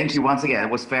organization. Thank you once again. It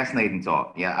was fascinating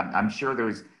talk. Yeah, I'm sure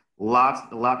there's a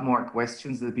lot more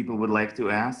questions that people would like to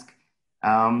ask.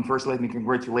 First, let me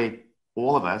congratulate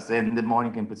all of us, and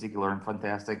Monika in particular, on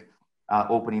fantastic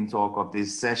opening talk of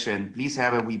this session. Please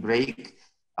have a wee break.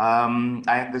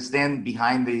 I understand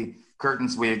behind the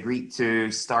curtains we agreed to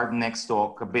start next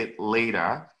talk a bit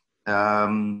later,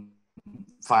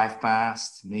 5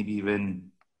 past, maybe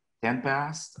even 10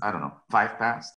 past, I don't know, 5 past.